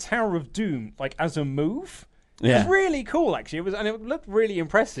 hit a Tower of Doom like as a move. Yeah. It was really cool, actually. And it looked really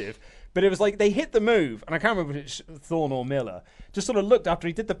impressive. But it was like they hit the move, and I can't remember if it's Thorne or Miller, just sort of looked after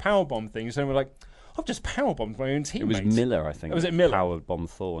he did the powerbomb thing, and we're like, I've just powerbombed my own teammate. It was Miller, I think. Was it Miller? Powerbomb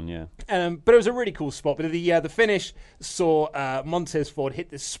Thorne, yeah. But it was a really cool spot. But the finish saw Montez Ford hit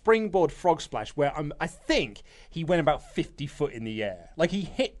this springboard frog splash where I think he went about 50 foot in the air. Like he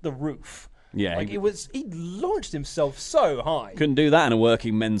hit the roof. Yeah. Like he launched himself so high. Couldn't do that in a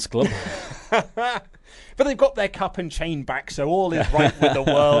working men's club. But they've got their cup and chain back, so all is right with the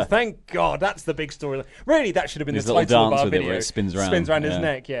world. Thank God. That's the big story. Really, that should have been the title of our video. Where it spins around. Spins around his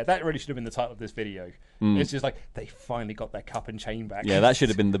neck, yeah. That really should have been the title of this video. It's just like, they finally got their cup and chain back. Yeah, that should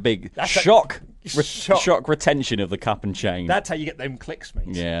have been the big shock retention of the cup and chain. That's how you get them clicks, mate.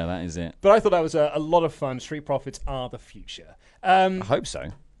 Yeah, that is it. But I thought that was a lot of fun. Street Profits are the future. I hope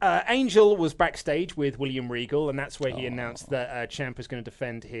so. Angel was backstage with William Regal, and that's where he announced that Ciampa is going to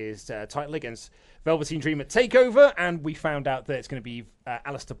defend his title against Velveteen Dream at TakeOver, and we found out that it's going to be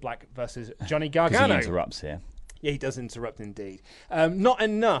Aleister Black versus Johnny Gargano. Because he interrupts here. Yeah, he does interrupt indeed. Not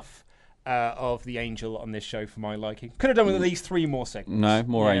enough of the Angel on this show for my liking. Could have done with at least 3 more segments. No,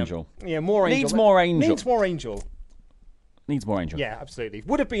 more Angel. Yeah, more Angel. Needs more Angel. Needs more Angel. Needs more Angel. Yeah, absolutely.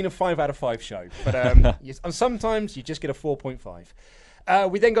 Would have been a 5 out of 5 show, but and sometimes you just get a 4.5.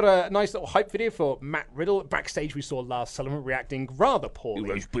 We then got a nice little hype video for Matt Riddle. Backstage, we saw Lars Sullivan reacting rather poorly.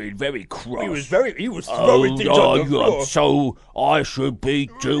 He was being very cross. He was throwing things on the floor. So I should be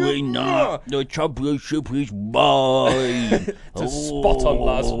doing that. The championship is mine. It's a spot on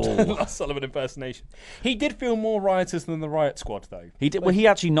Lars Sullivan impersonation. He did feel more riotous than the Riot Squad, though. He did. Well, he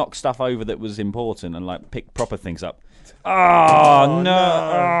actually knocked stuff over that was important and like picked proper things up. Oh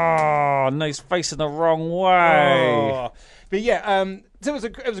no! He's facing the wrong way. Oh. But yeah, so it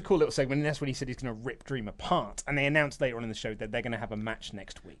was a cool little segment, and that's when he said he's going to rip Dream apart. And they announced later on in the show that they're going to have a match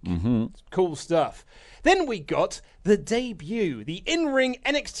next week. Mm-hmm. Cool stuff. Then we got the debut, the in-ring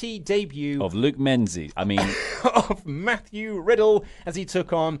NXT debut of Luke Menzies. Of Matthew Riddle as he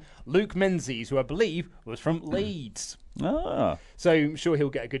took on Luke Menzies, who I believe was from Leeds. Ah. So I'm sure he'll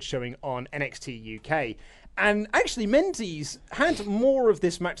get a good showing on NXT UK. And actually, Menzies had more of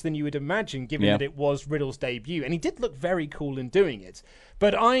this match than you would imagine, given that it was Riddle's debut, and he did look very cool in doing it.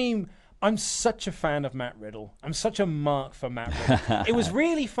 But I'm such a fan of Matt Riddle. I'm such a mark for Matt Riddle. It was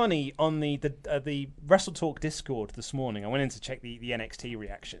really funny on the Wrestle Talk Discord this morning. I went in to check the NXT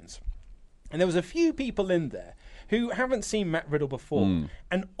reactions, and there was a few people in there who haven't seen Matt Riddle before,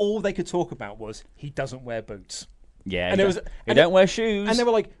 and all they could talk about was he doesn't wear boots. Yeah, he don't wear shoes. And they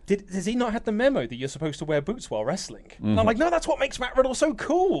were like, does he not have the memo that you're supposed to wear boots while wrestling? Mm-hmm. And I'm like, no, that's what makes Matt Riddle so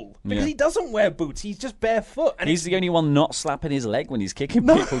cool. Because he doesn't wear boots. He's just barefoot. And he's the only one not slapping his leg when he's kicking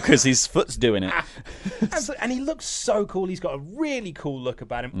people because his foot's doing it. And he looks so cool. He's got a really cool look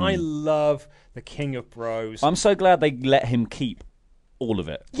about him. I love the King of Bros. I'm so glad they let him keep all of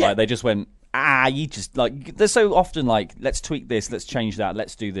it. Yeah. Like, they just went, you just, like, they're so often like, let's tweak this, let's change that,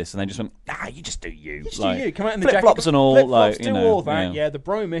 let's do this. And they just went, you just do you. You just like, do you. Come out in the jacket. Flip-flops and all. Flip-flops, like, do all that. Yeah, the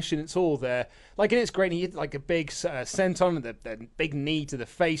bro mission, it's all there. Like, and it's great. He hit like a big senton and the big knee to the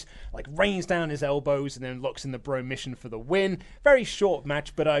face, like rains down his elbows and then locks in the bro mission for the win. Very short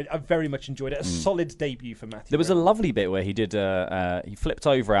match, but I very much enjoyed it. A solid debut for Matthew. There was a lovely bit where he did, he flipped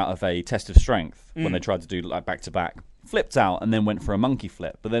over out of a test of strength when they tried to do like back-to-back. Flipped out and then went for a monkey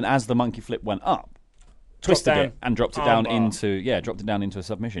flip. But then as the monkey flip went up, twisted it and dropped it down into a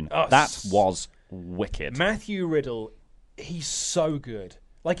submission. That was wicked. Matthew Riddle, he's so good.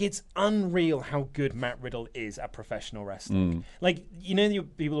 Like, it's unreal how good Matt Riddle is at professional wrestling. Like, you know,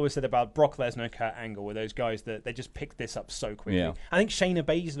 people always said about Brock Lesnar, Kurt Angle, were those guys that they just picked this up so quickly. Yeah. I think Shayna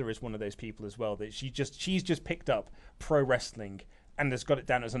Baszler is one of those people as well, that she's just picked up pro wrestling and has got it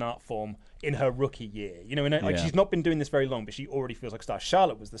down as an art form in her rookie year. You know, like she's not been doing this very long, but she already feels like a star.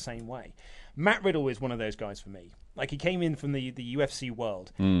 Charlotte was the same way. Matt Riddle is one of those guys for me. Like, he came in from the UFC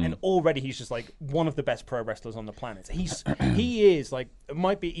world, and already he's just like one of the best pro wrestlers on the planet. He's like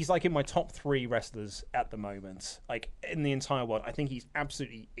in my top 3 wrestlers at the moment, like in the entire world. I think he's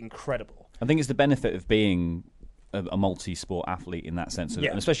absolutely incredible. I think it's the benefit of being a multi-sport athlete in that sense, and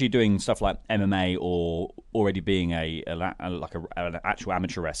especially doing stuff like MMA or already being an actual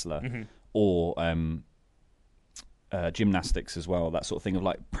amateur wrestler, or gymnastics as well, that sort of thing of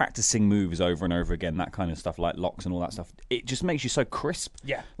like practicing moves over and over again, that kind of stuff, like locks and all that stuff. It just makes you so crisp.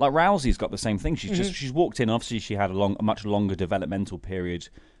 Yeah, like Rousey's got the same thing. She's walked in. Obviously, she had a much longer developmental period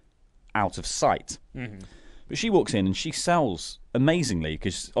out of sight. But she walks in and she sells amazingly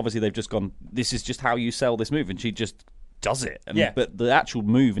because obviously they've just gone, this is just how you sell this move, and she just does it. But the actual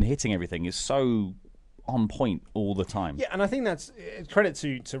move and hitting everything is so on point all the time. Yeah, and I think that's credit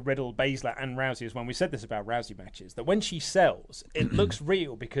to Riddle, Baszler, and Rousey as well. We said this about Rousey matches, that when she sells, it looks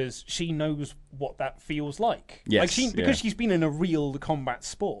real because she knows what that feels like. Yes, because she's been in a real combat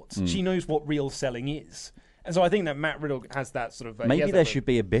sport, she knows what real selling is. And so I think that Matt Riddle has that sort of... Maybe there should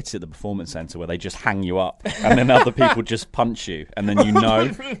be a bit at the Performance Center where they just hang you up and then other people just punch you and then you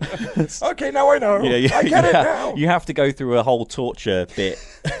know. Okay, now I know. I get it now. You have to go through a whole torture bit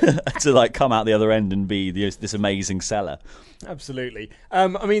to like come out the other end and be this amazing seller. Absolutely.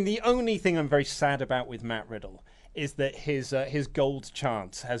 I mean, the only thing I'm very sad about with Matt Riddle is that his gold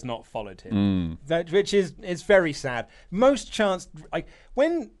chant has not followed him, which is very sad. Most chants, like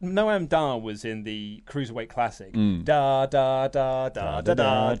when Noam Dar was in the Cruiserweight Classic, da da da da da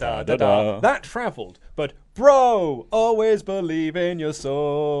da da da da, that travelled, but bro, always believe in your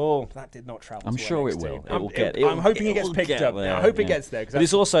soul. That did not travel. I'm to sure NXT. it will. I'm hoping it gets picked up. I hope it gets there. But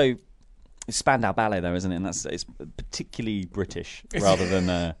it's also it's Spandau Ballet, though, isn't it? And it's particularly British rather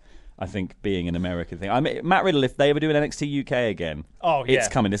than. I think being an American thing. Matt Riddle, if they ever do an NXT UK again, it's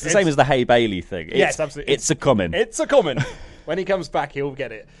coming. It's the same as the Hay Bailey thing. Yes, absolutely. It's a coming. It's a coming. When he comes back, he'll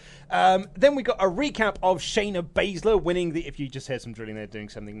get it. Then we got a recap of Shayna Baszler winning the... If you just heard some drilling, they're doing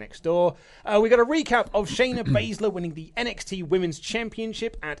something next door. We got a recap of Shayna Baszler winning the NXT Women's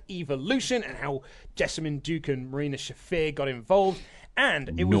Championship at Evolution and how Jessamine Duke and Marina Shafir got involved.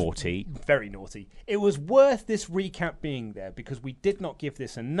 And it was naughty. Very naughty. It was worth this recap being there because we did not give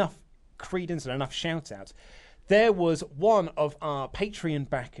this enough credence and enough shout-outs. There was one of our Patreon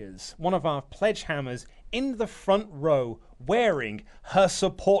backers, one of our pledge hammers, in the front row wearing her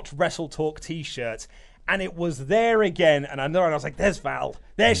Support Wrestle Talk t-shirt. And it was there again. And I was like, there's Val.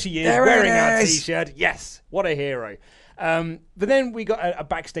 There she is, wearing our t-shirt. Yes, what a hero. But then we got a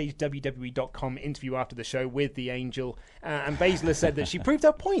backstage WWE.com interview after the show with the Angel. And Baszler said that she proved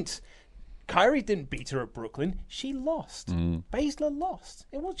her point. Kairi didn't beat her at Brooklyn. She lost. Baszler lost.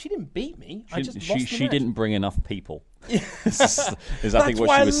 She didn't beat me. I just lost the She match. didn't bring enough people. That's what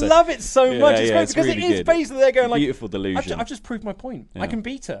why she was I love it so much. It's Because really it is good. Baszler there going like, beautiful delusion. I've just proved my point. Yeah. I can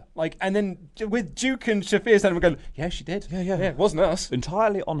beat her. And then with Duke and Shafir standing, we're going, yeah, she did. Yeah, it wasn't us.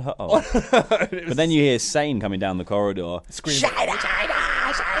 Entirely on her own. But then you hear Sane coming down the corridor. Screaming,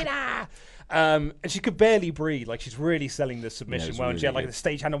 Shayna! And she could barely breathe. She's really selling the submission well. And she had really the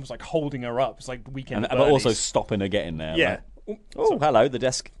stagehand almost holding her up. It's like the weekend. But also stopping her getting there. Yeah. Oh, hello, the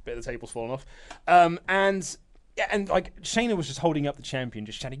desk. Bit of the table's fallen off. And Shayna was just holding up the champion,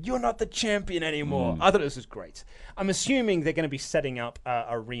 just shouting, "You're not the champion anymore." I thought this was great. I'm assuming they're going to be setting up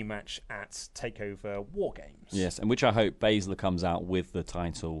a rematch at TakeOver War Games. Yes, and which I hope Baszler comes out with the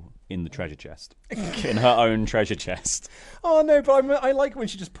title in the treasure chest, in her own treasure chest. Oh no, but I like when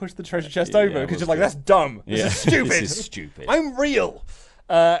she just pushed the treasure chest over because she's like, "That's dumb. This is stupid. This is stupid. I'm real."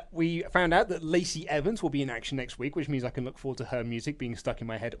 We found out that Lacey Evans will be in action next week, which means I can look forward to her music being stuck in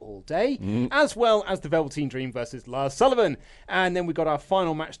my head all day, as well as the Velveteen Dream versus Lars Sullivan. And then we got our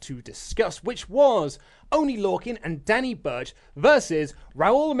final match to discuss, which was Oney Lorcan and Danny Burch versus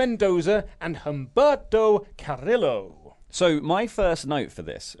Raul Mendoza and Humberto Carrillo. So my first note for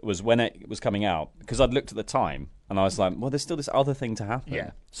this was when it was coming out, because I'd looked at the time, and I was like, well, there's still this other thing to happen.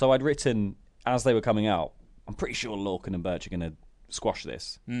 Yeah. So I'd written, as they were coming out, I'm pretty sure Lorcan and Burch are going to squash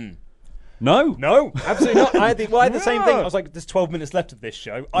this. No, absolutely not. I had the same thing. I was like, there's 12 minutes left of this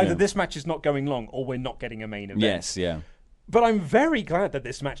show. Either this match is not going long or we're not getting a main event. Yes, yeah. But I'm very glad that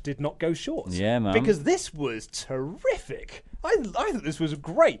this match did not go short. Yeah, man. Because this was terrific. I thought this was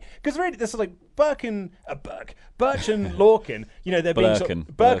great. Because really, this is like Burch and Lorcan, they're being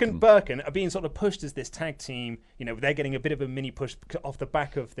Birkin are being sort of pushed as this tag team. They're getting a bit of a mini push off the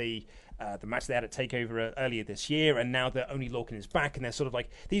back of the match they had at TakeOver earlier this year, and now that Oney Lorcan is back, and they're sort of like,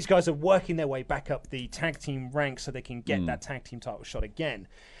 these guys are working their way back up the tag team ranks so they can get that tag team title shot again.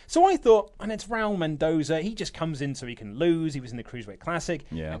 So I thought, and it's Raul Mendoza, he just comes in so he can lose. He was in the Cruiserweight Classic.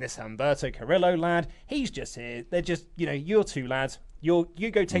 Yeah. And this Humberto Carrillo lad, he's just here. They're just, you're two lads. You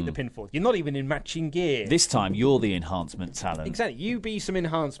go take the pinfall. You're not even in matching gear. This time, you're the enhancement talent. Exactly. You be some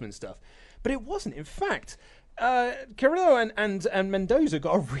enhancement stuff. But it wasn't. In fact, Carrillo and Mendoza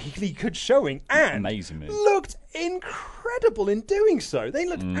got a really good showing and looked incredible in doing so. They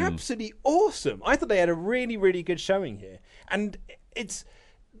looked absolutely awesome. I thought they had a really, really good showing here. And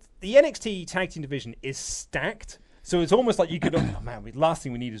the NXT tag team division is stacked. So it's almost like you could, the last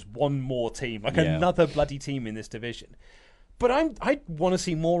thing we need is one more team, another bloody team in this division. But I want to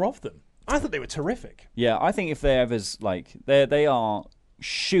see more of them. I thought they were terrific. Yeah, I think if they're ever's they are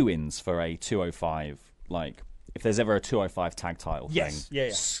shoo-ins for a 205, if there's ever a 205 tag title thing,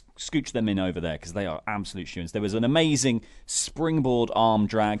 scooch them in over there because they are absolute shoo-ins. There was an amazing springboard arm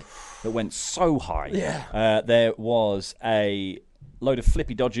drag that went so high. Yeah. There was a load of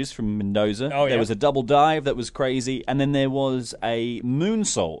flippy dodges from Mendoza. Oh, yeah. There was a double dive that was crazy, and then there was a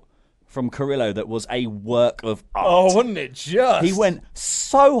moonsault from Carrillo that was a work of art. Oh, wasn't it just? He went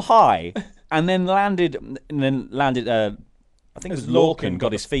so high and then landed. I think it was Lorcan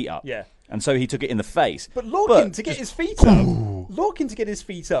got his feet up. Yeah. And so he took it in the face. But Lorcan, to get his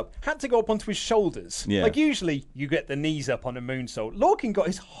feet up, had to go up onto his shoulders. Yeah. Usually you get the knees up on a moonsault. Lorcan got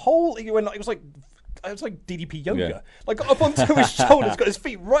his whole, it was like like DDP Yoga. Yeah. Like up onto his shoulders, got his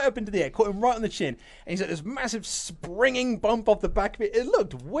feet right up into the air, caught him right on the chin, and he's got this massive springing bump off the back of it. It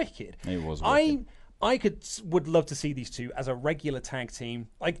looked wicked. It was wicked. I would love to see these two as a regular tag team.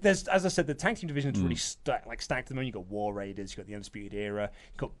 Like, there's, as I said, the tag team division is really stacked at the moment. You've got War Raiders, you've got the Undisputed Era,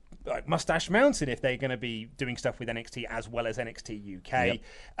 you've got Mustache Mountain if they're going to be doing stuff with NXT as well as NXT UK.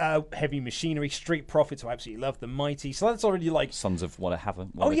 Heavy Machinery, Street Profits, who I absolutely love, the Mighty. So that's already like Sons of what I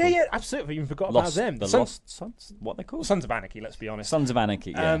haven't. Yeah, absolutely. I even forgot about them. Lost Sons. What they called? Sons of Anarchy. Let's be honest. Sons of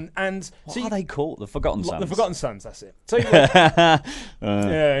Anarchy. Yeah. And what are they called? The Forgotten Sons. The Forgotten Sons. That's it. So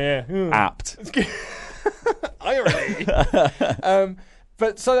apt. Irony.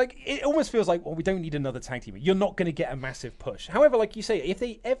 But so like it almost feels like, well, we don't need another tag team. You're not going to get a massive push. However, like you say, if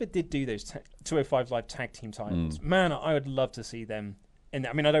they ever did do those 205 Live tag team titles, man, I would love to see them.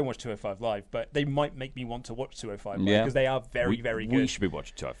 I mean, I don't watch 205 Live, but they might make me want to watch 205 Live because they are very good. We should be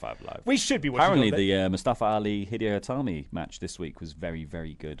watching 205 Live. We should be watching. Apparently, the Mustafa Ali Hideo Itami match this week was very,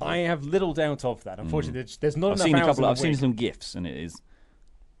 very good. I have little doubt of that. Unfortunately, there's not enough hours. I've seen some GIFs, and it is.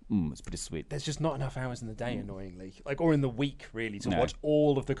 It's pretty sweet. There's just not enough hours in the day, annoyingly, or in the week, really, to watch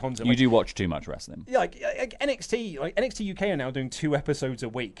all of the content. You do watch too much wrestling. Yeah, like NXT UK are now doing 2 episodes a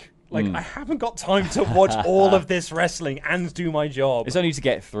week. Like, I haven't got time to watch all of this wrestling and do my job. It's only to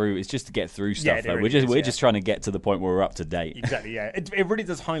get through. It's just to get through stuff. Though. We're just trying to get to the point where we're up to date. Exactly. Yeah. It really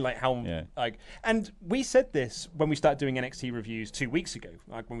does highlight how and we said this when we started doing NXT reviews 2 weeks ago,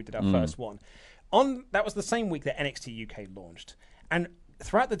 like when we did our first one. That was the same week that NXT UK launched, and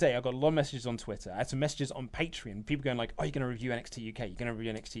throughout the day, I got a lot of messages on Twitter. I had some messages on Patreon. People going like, "Oh, you're going to review NXT UK? You're going to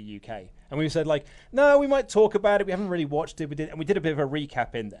review NXT UK?" And we said like, "No, we might talk about it. We haven't really watched it. We did a bit of a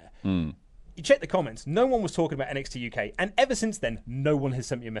recap in there." You check the comments. No one was talking about NXT UK, and ever since then, no one has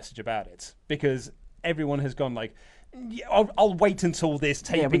sent me a message about it because everyone has gone like, yeah, I'll wait until this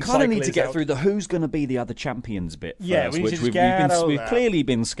taping cycle is out. We kind of need to get through the who's going to be the other champions bit first, yeah, which we've clearly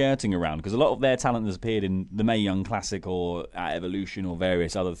been skirting around because a lot of their talent has appeared in the Mae Young Classic or at Evolution or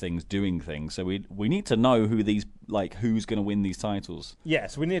various other things doing things. So we need to know who who's going to win these titles. Yeah,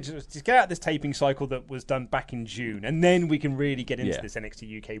 so we need to just get out this taping cycle that was done back in June, and then we can really get into this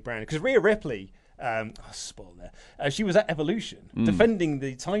NXT UK brand because Rhea Ripley. Spoiler there. She was at Evolution defending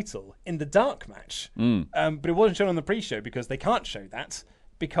the title in the dark match, but it wasn't shown on the pre-show because they can't show that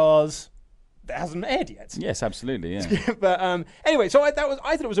because it hasn't aired yet. Yes, absolutely. Yeah. But anyway, so I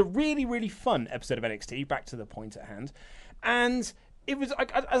thought it was a really, really fun episode of NXT. Back to the point at hand, and it was,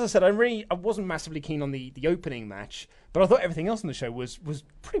 as I said, I wasn't massively keen on the opening match, but I thought everything else on the show was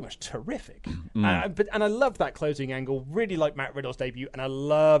pretty much terrific. And I loved that closing angle. Really liked Matt Riddle's debut, and I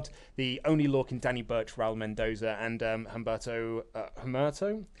loved the Oney Lorcan, Danny Burch, Raul Mendoza, and Humberto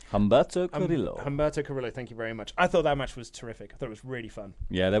Carrillo. Humberto Carrillo. Thank you very much. I thought that match was terrific. I thought it was really fun.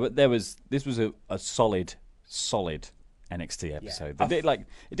 Yeah, this was a solid NXT episode. Yeah.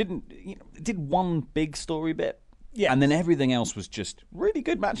 It did one big story bit. Yeah. And then everything else was just really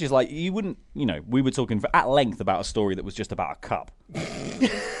good matches. Like, you wouldn't, we were talking at length about a story that was just about a cup.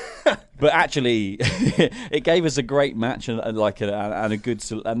 But actually, it gave us a great match and a good,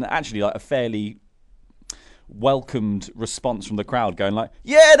 and actually like a fairly welcomed response from the crowd, going like,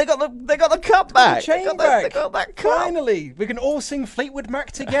 "Yeah, they got the cup back. They got that cup. Finally, we can all sing Fleetwood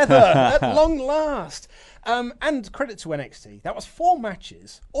Mac together at long last." And credit to NXT. That was 4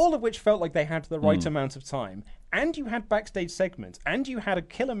 matches, all of which felt like they had the right amount of time. And you had backstage segments, and you had a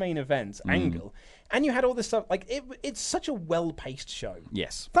killer main event angle, and you had all this stuff. Like, it's such a well-paced show.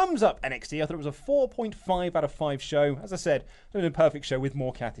 Yes. Thumbs up, NXT. I thought it was a 4.5 out of 5 show. As I said, doing a perfect show with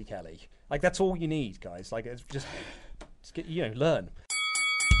more Kathy Kelly. Like, that's all you need, guys. Like, it's just get, learn.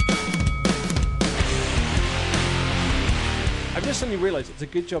 I've just suddenly realised it's a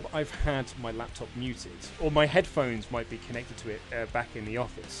good job I've had my laptop muted, or my headphones might be connected to it back in the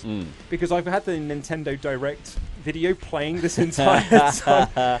office, because I've had the Nintendo Direct video playing this entire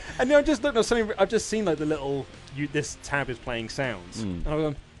time, and now I just looked. I've just seen like the little this tab is playing sounds, and I was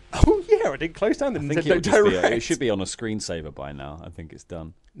going, "Oh yeah, I didn't close down the Nintendo Direct." It should be on a screensaver by now. I think it's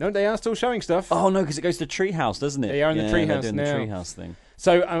done. No, they are still showing stuff. Oh no, because it goes to Treehouse, doesn't it? They are in the Treehouse now. The Treehouse thing.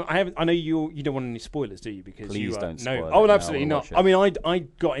 So I know you don't want any spoilers, do you? Because please don't spoil it. Oh, absolutely not. I mean, I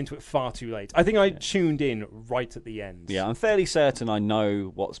got into it far too late. I think I tuned in right at the end. Yeah, I'm fairly certain I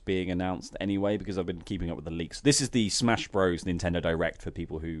know what's being announced anyway because I've been keeping up with the leaks. This is the Smash Bros. Nintendo Direct for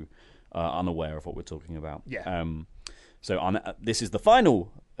people who are unaware of what we're talking about. Yeah. This is the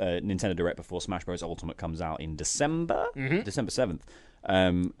final Nintendo Direct before Smash Bros. Ultimate comes out in December, December 7th,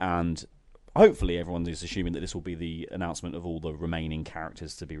 and hopefully everyone is assuming that this will be the announcement of all the remaining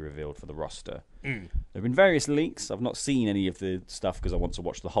characters to be revealed for the roster. There have been various leaks. I've not seen any of the stuff because I want to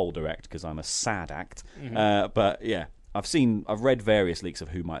watch the whole direct because I'm a sad act. But yeah, I've read various leaks of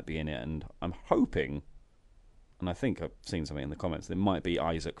who might be in it, and I'm hoping, and I think I've seen something in the comments, that it might be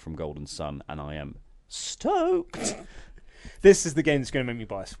Isaac from Golden Sun, and I am stoked. This is the game that's going to make me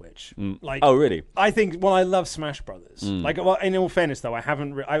buy a Switch. Like, oh, really? I think. Well, I love Smash Brothers. Like, well, in all fairness, though, I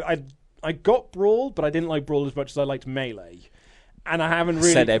haven't. I got Brawl, but I didn't like Brawl as much as I liked Melee, and I haven't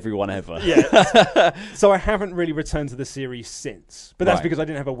really said everyone ever. Yeah. So I haven't really returned to the series since. But that's Right. because I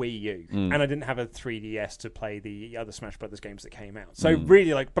didn't have a Wii U and I didn't have a 3DS to play the other Smash Brothers games that came out. So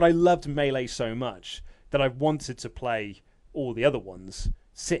really, but I loved Melee so much that I've wanted to play all the other ones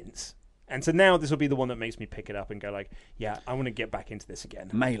since. And so now this will be the one that makes me pick it up and go like, yeah, I want to get back into this again.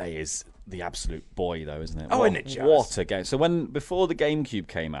 Melee is the absolute boy, though, isn't it? Oh, isn't it just? What a game. So before the GameCube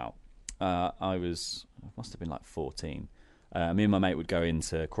came out, I must have been like 14. Me and my mate would go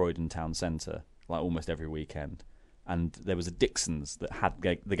into Croydon Town Centre like almost every weekend. And there was a Dixon's that had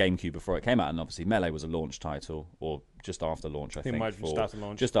the GameCube before it came out. And obviously Melee was a launch title, or just after launch, I think. It might have just after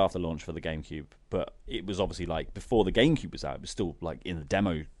launch. Just after launch for the GameCube. But it was obviously like before the GameCube was out. It was still like in the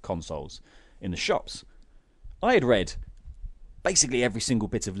demo consoles in the shops. I had read basically every single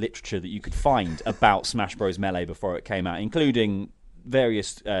bit of literature that you could find about Smash Bros. Melee before it came out, including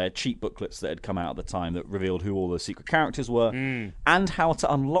various cheat booklets that had come out at the time that revealed who all the secret characters were and how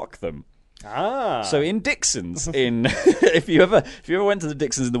to unlock them. So in Dixon's, if you ever went to the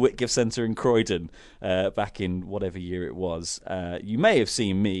Dixon's in the Whitgift Centre in Croydon back in whatever year it was, you may have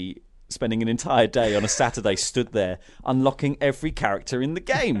seen me spending an entire day on a Saturday stood there unlocking every character in the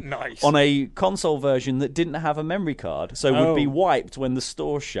game. Nice. On a console version that didn't have a memory card, so would be wiped when the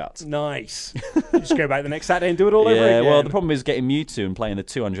store shut. Nice. Just go back the next Saturday and do it all over again. Yeah, well, the problem is getting Mewtwo and playing the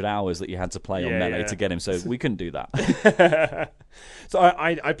 200 hours that you had to play on Melee to get him, so we couldn't do that. So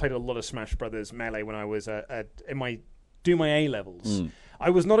I played a lot of Smash Brothers Melee when I was in my A-levels. I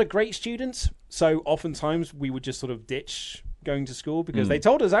was not a great student, so oftentimes we would just sort of ditch going to school because they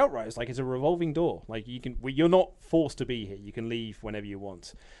told us outright, it's like it's a revolving door. Like you're not forced to be here. You can leave whenever you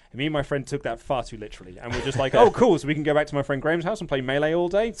want. And me and my friend took that far too literally, and we're just like, oh, cool. So we can go back to my friend Graham's house and play Melee all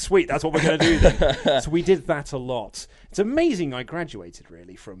day. Sweet, that's what we're going to do then. So we did that a lot. It's amazing. I graduated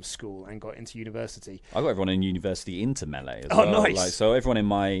really from school and got into university. I got everyone in university into Melee as oh, well. Nice. So everyone in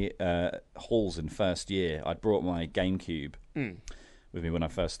my halls in first year, I'd brought my GameCube with me when I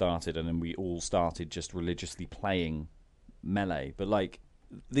first started, and then we all started just religiously playing Melee. But like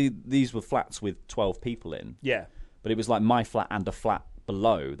these were flats with 12 people in. Yeah. But it was like my flat and a flat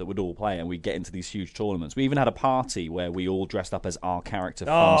below that would all play, and we'd get into these huge tournaments. We even had a party where we all dressed up as our character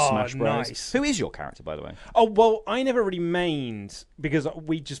from Smash Bros. Nice. Who is your character, by the way? Oh, well, I never really mained because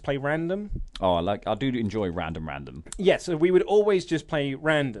we just play random. Oh, I do enjoy random. Yeah, so we would always just play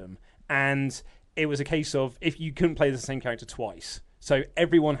random, and it was a case of if you couldn't play the same character twice. So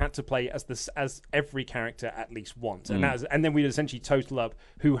everyone had to play as every character at least once, and then we'd essentially total up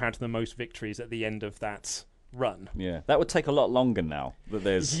who had the most victories at the end of that run. Yeah, that would take a lot longer now. That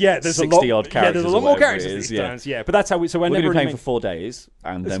there's 60 odd characters. Yeah, there's a lot more characters these days. Yeah, but that's how we. So we're never going to be really playing for 4 days,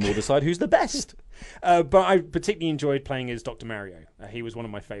 and then we'll decide who's the best. But I particularly enjoyed playing as Dr. Mario. He was one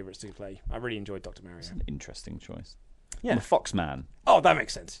of my favourites to play. I really enjoyed Dr. Mario. It's an interesting choice. Yeah, I'm a Fox man. Oh, that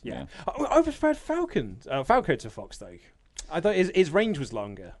makes sense. Yeah. I preferred Falco to Fox though. I thought his range was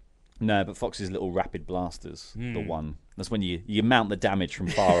longer. No, but Fox's little rapid blasters, the one. That's when you mount the damage from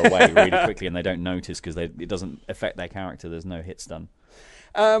far away really quickly and they don't notice because it doesn't affect their character. There's no hit stun.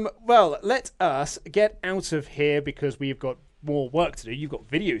 Well, let us get out of here because we've got more work to do. You've got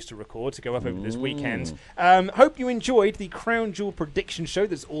videos to record to go up over this weekend. Hope you enjoyed the Crown Jewel prediction show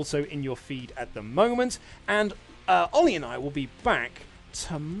that's also in your feed at the moment. And Ollie and I will be back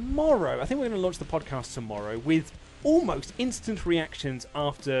tomorrow. I think we're going to launch the podcast tomorrow with almost instant reactions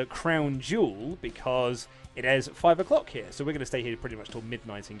after Crown Jewel because it airs at 5 o'clock here. So we're going to stay here pretty much till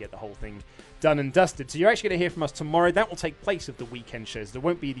midnight and get the whole thing done and dusted. So you're actually going to hear from us tomorrow. That will take place of the weekend shows. There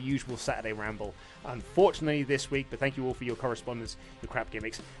won't be the usual Saturday ramble, unfortunately, this week. But thank you all for your correspondence, your crap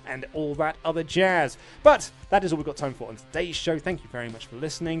gimmicks, and all that other jazz. But that is all we've got time for on today's show. Thank you very much for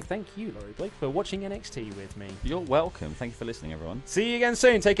listening. Thank you, Laurie Blake, for watching NXT with me. You're welcome. Thank you for listening, everyone. See you again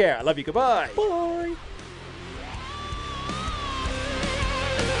soon. Take care. I love you. Goodbye. Bye.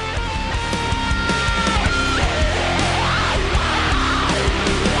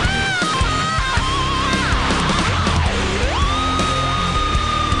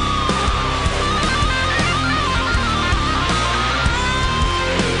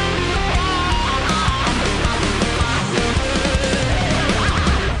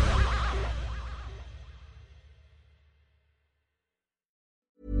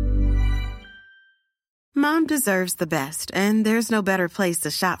 Mom deserves the best, and there's no better place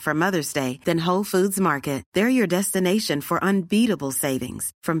to shop for Mother's Day than Whole Foods Market. They're your destination for unbeatable savings,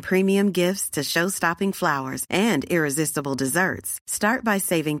 from premium gifts to show-stopping flowers and irresistible desserts. Start by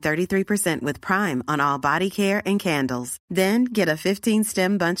saving 33% with Prime on all body care and candles. Then get a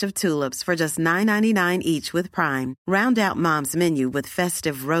 15-stem bunch of tulips for just $9.99 each with Prime. Round out Mom's menu with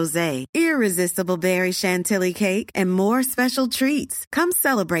festive rosé, irresistible berry chantilly cake, and more special treats. Come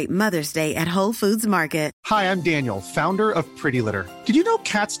celebrate Mother's Day at Whole Foods Market. Hi, I'm Daniel, founder of Pretty Litter. Did you know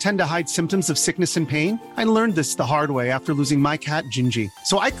cats tend to hide symptoms of sickness and pain? I learned this the hard way after losing my cat, Gingy.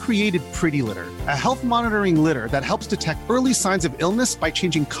 So I created Pretty Litter, a health monitoring litter that helps detect early signs of illness by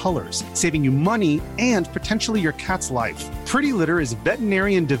changing colors, saving you money and potentially your cat's life. Pretty Litter is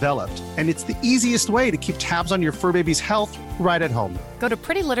veterinarian developed, and it's the easiest way to keep tabs on your fur baby's health right at home. Go to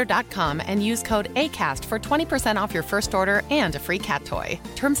prettylitter.com and use code ACAST for 20% off your first order and a free cat toy.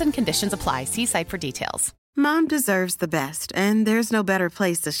 Terms and conditions apply. See site for details. Mom deserves the best, and there's no better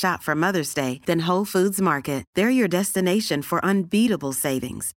place to shop for Mother's Day than Whole Foods Market. They're your destination for unbeatable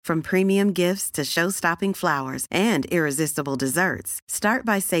savings, from premium gifts to show-stopping flowers and irresistible desserts. Start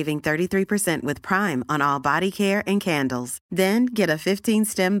by saving 33% with Prime on all body care and candles. Then get a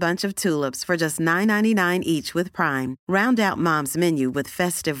 15-stem bunch of tulips for just $9.99 each with Prime. Round out Mom's menu with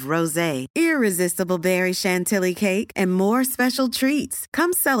festive rosé, irresistible berry chantilly cake, and more special treats.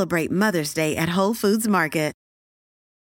 Come celebrate Mother's Day at Whole Foods Market.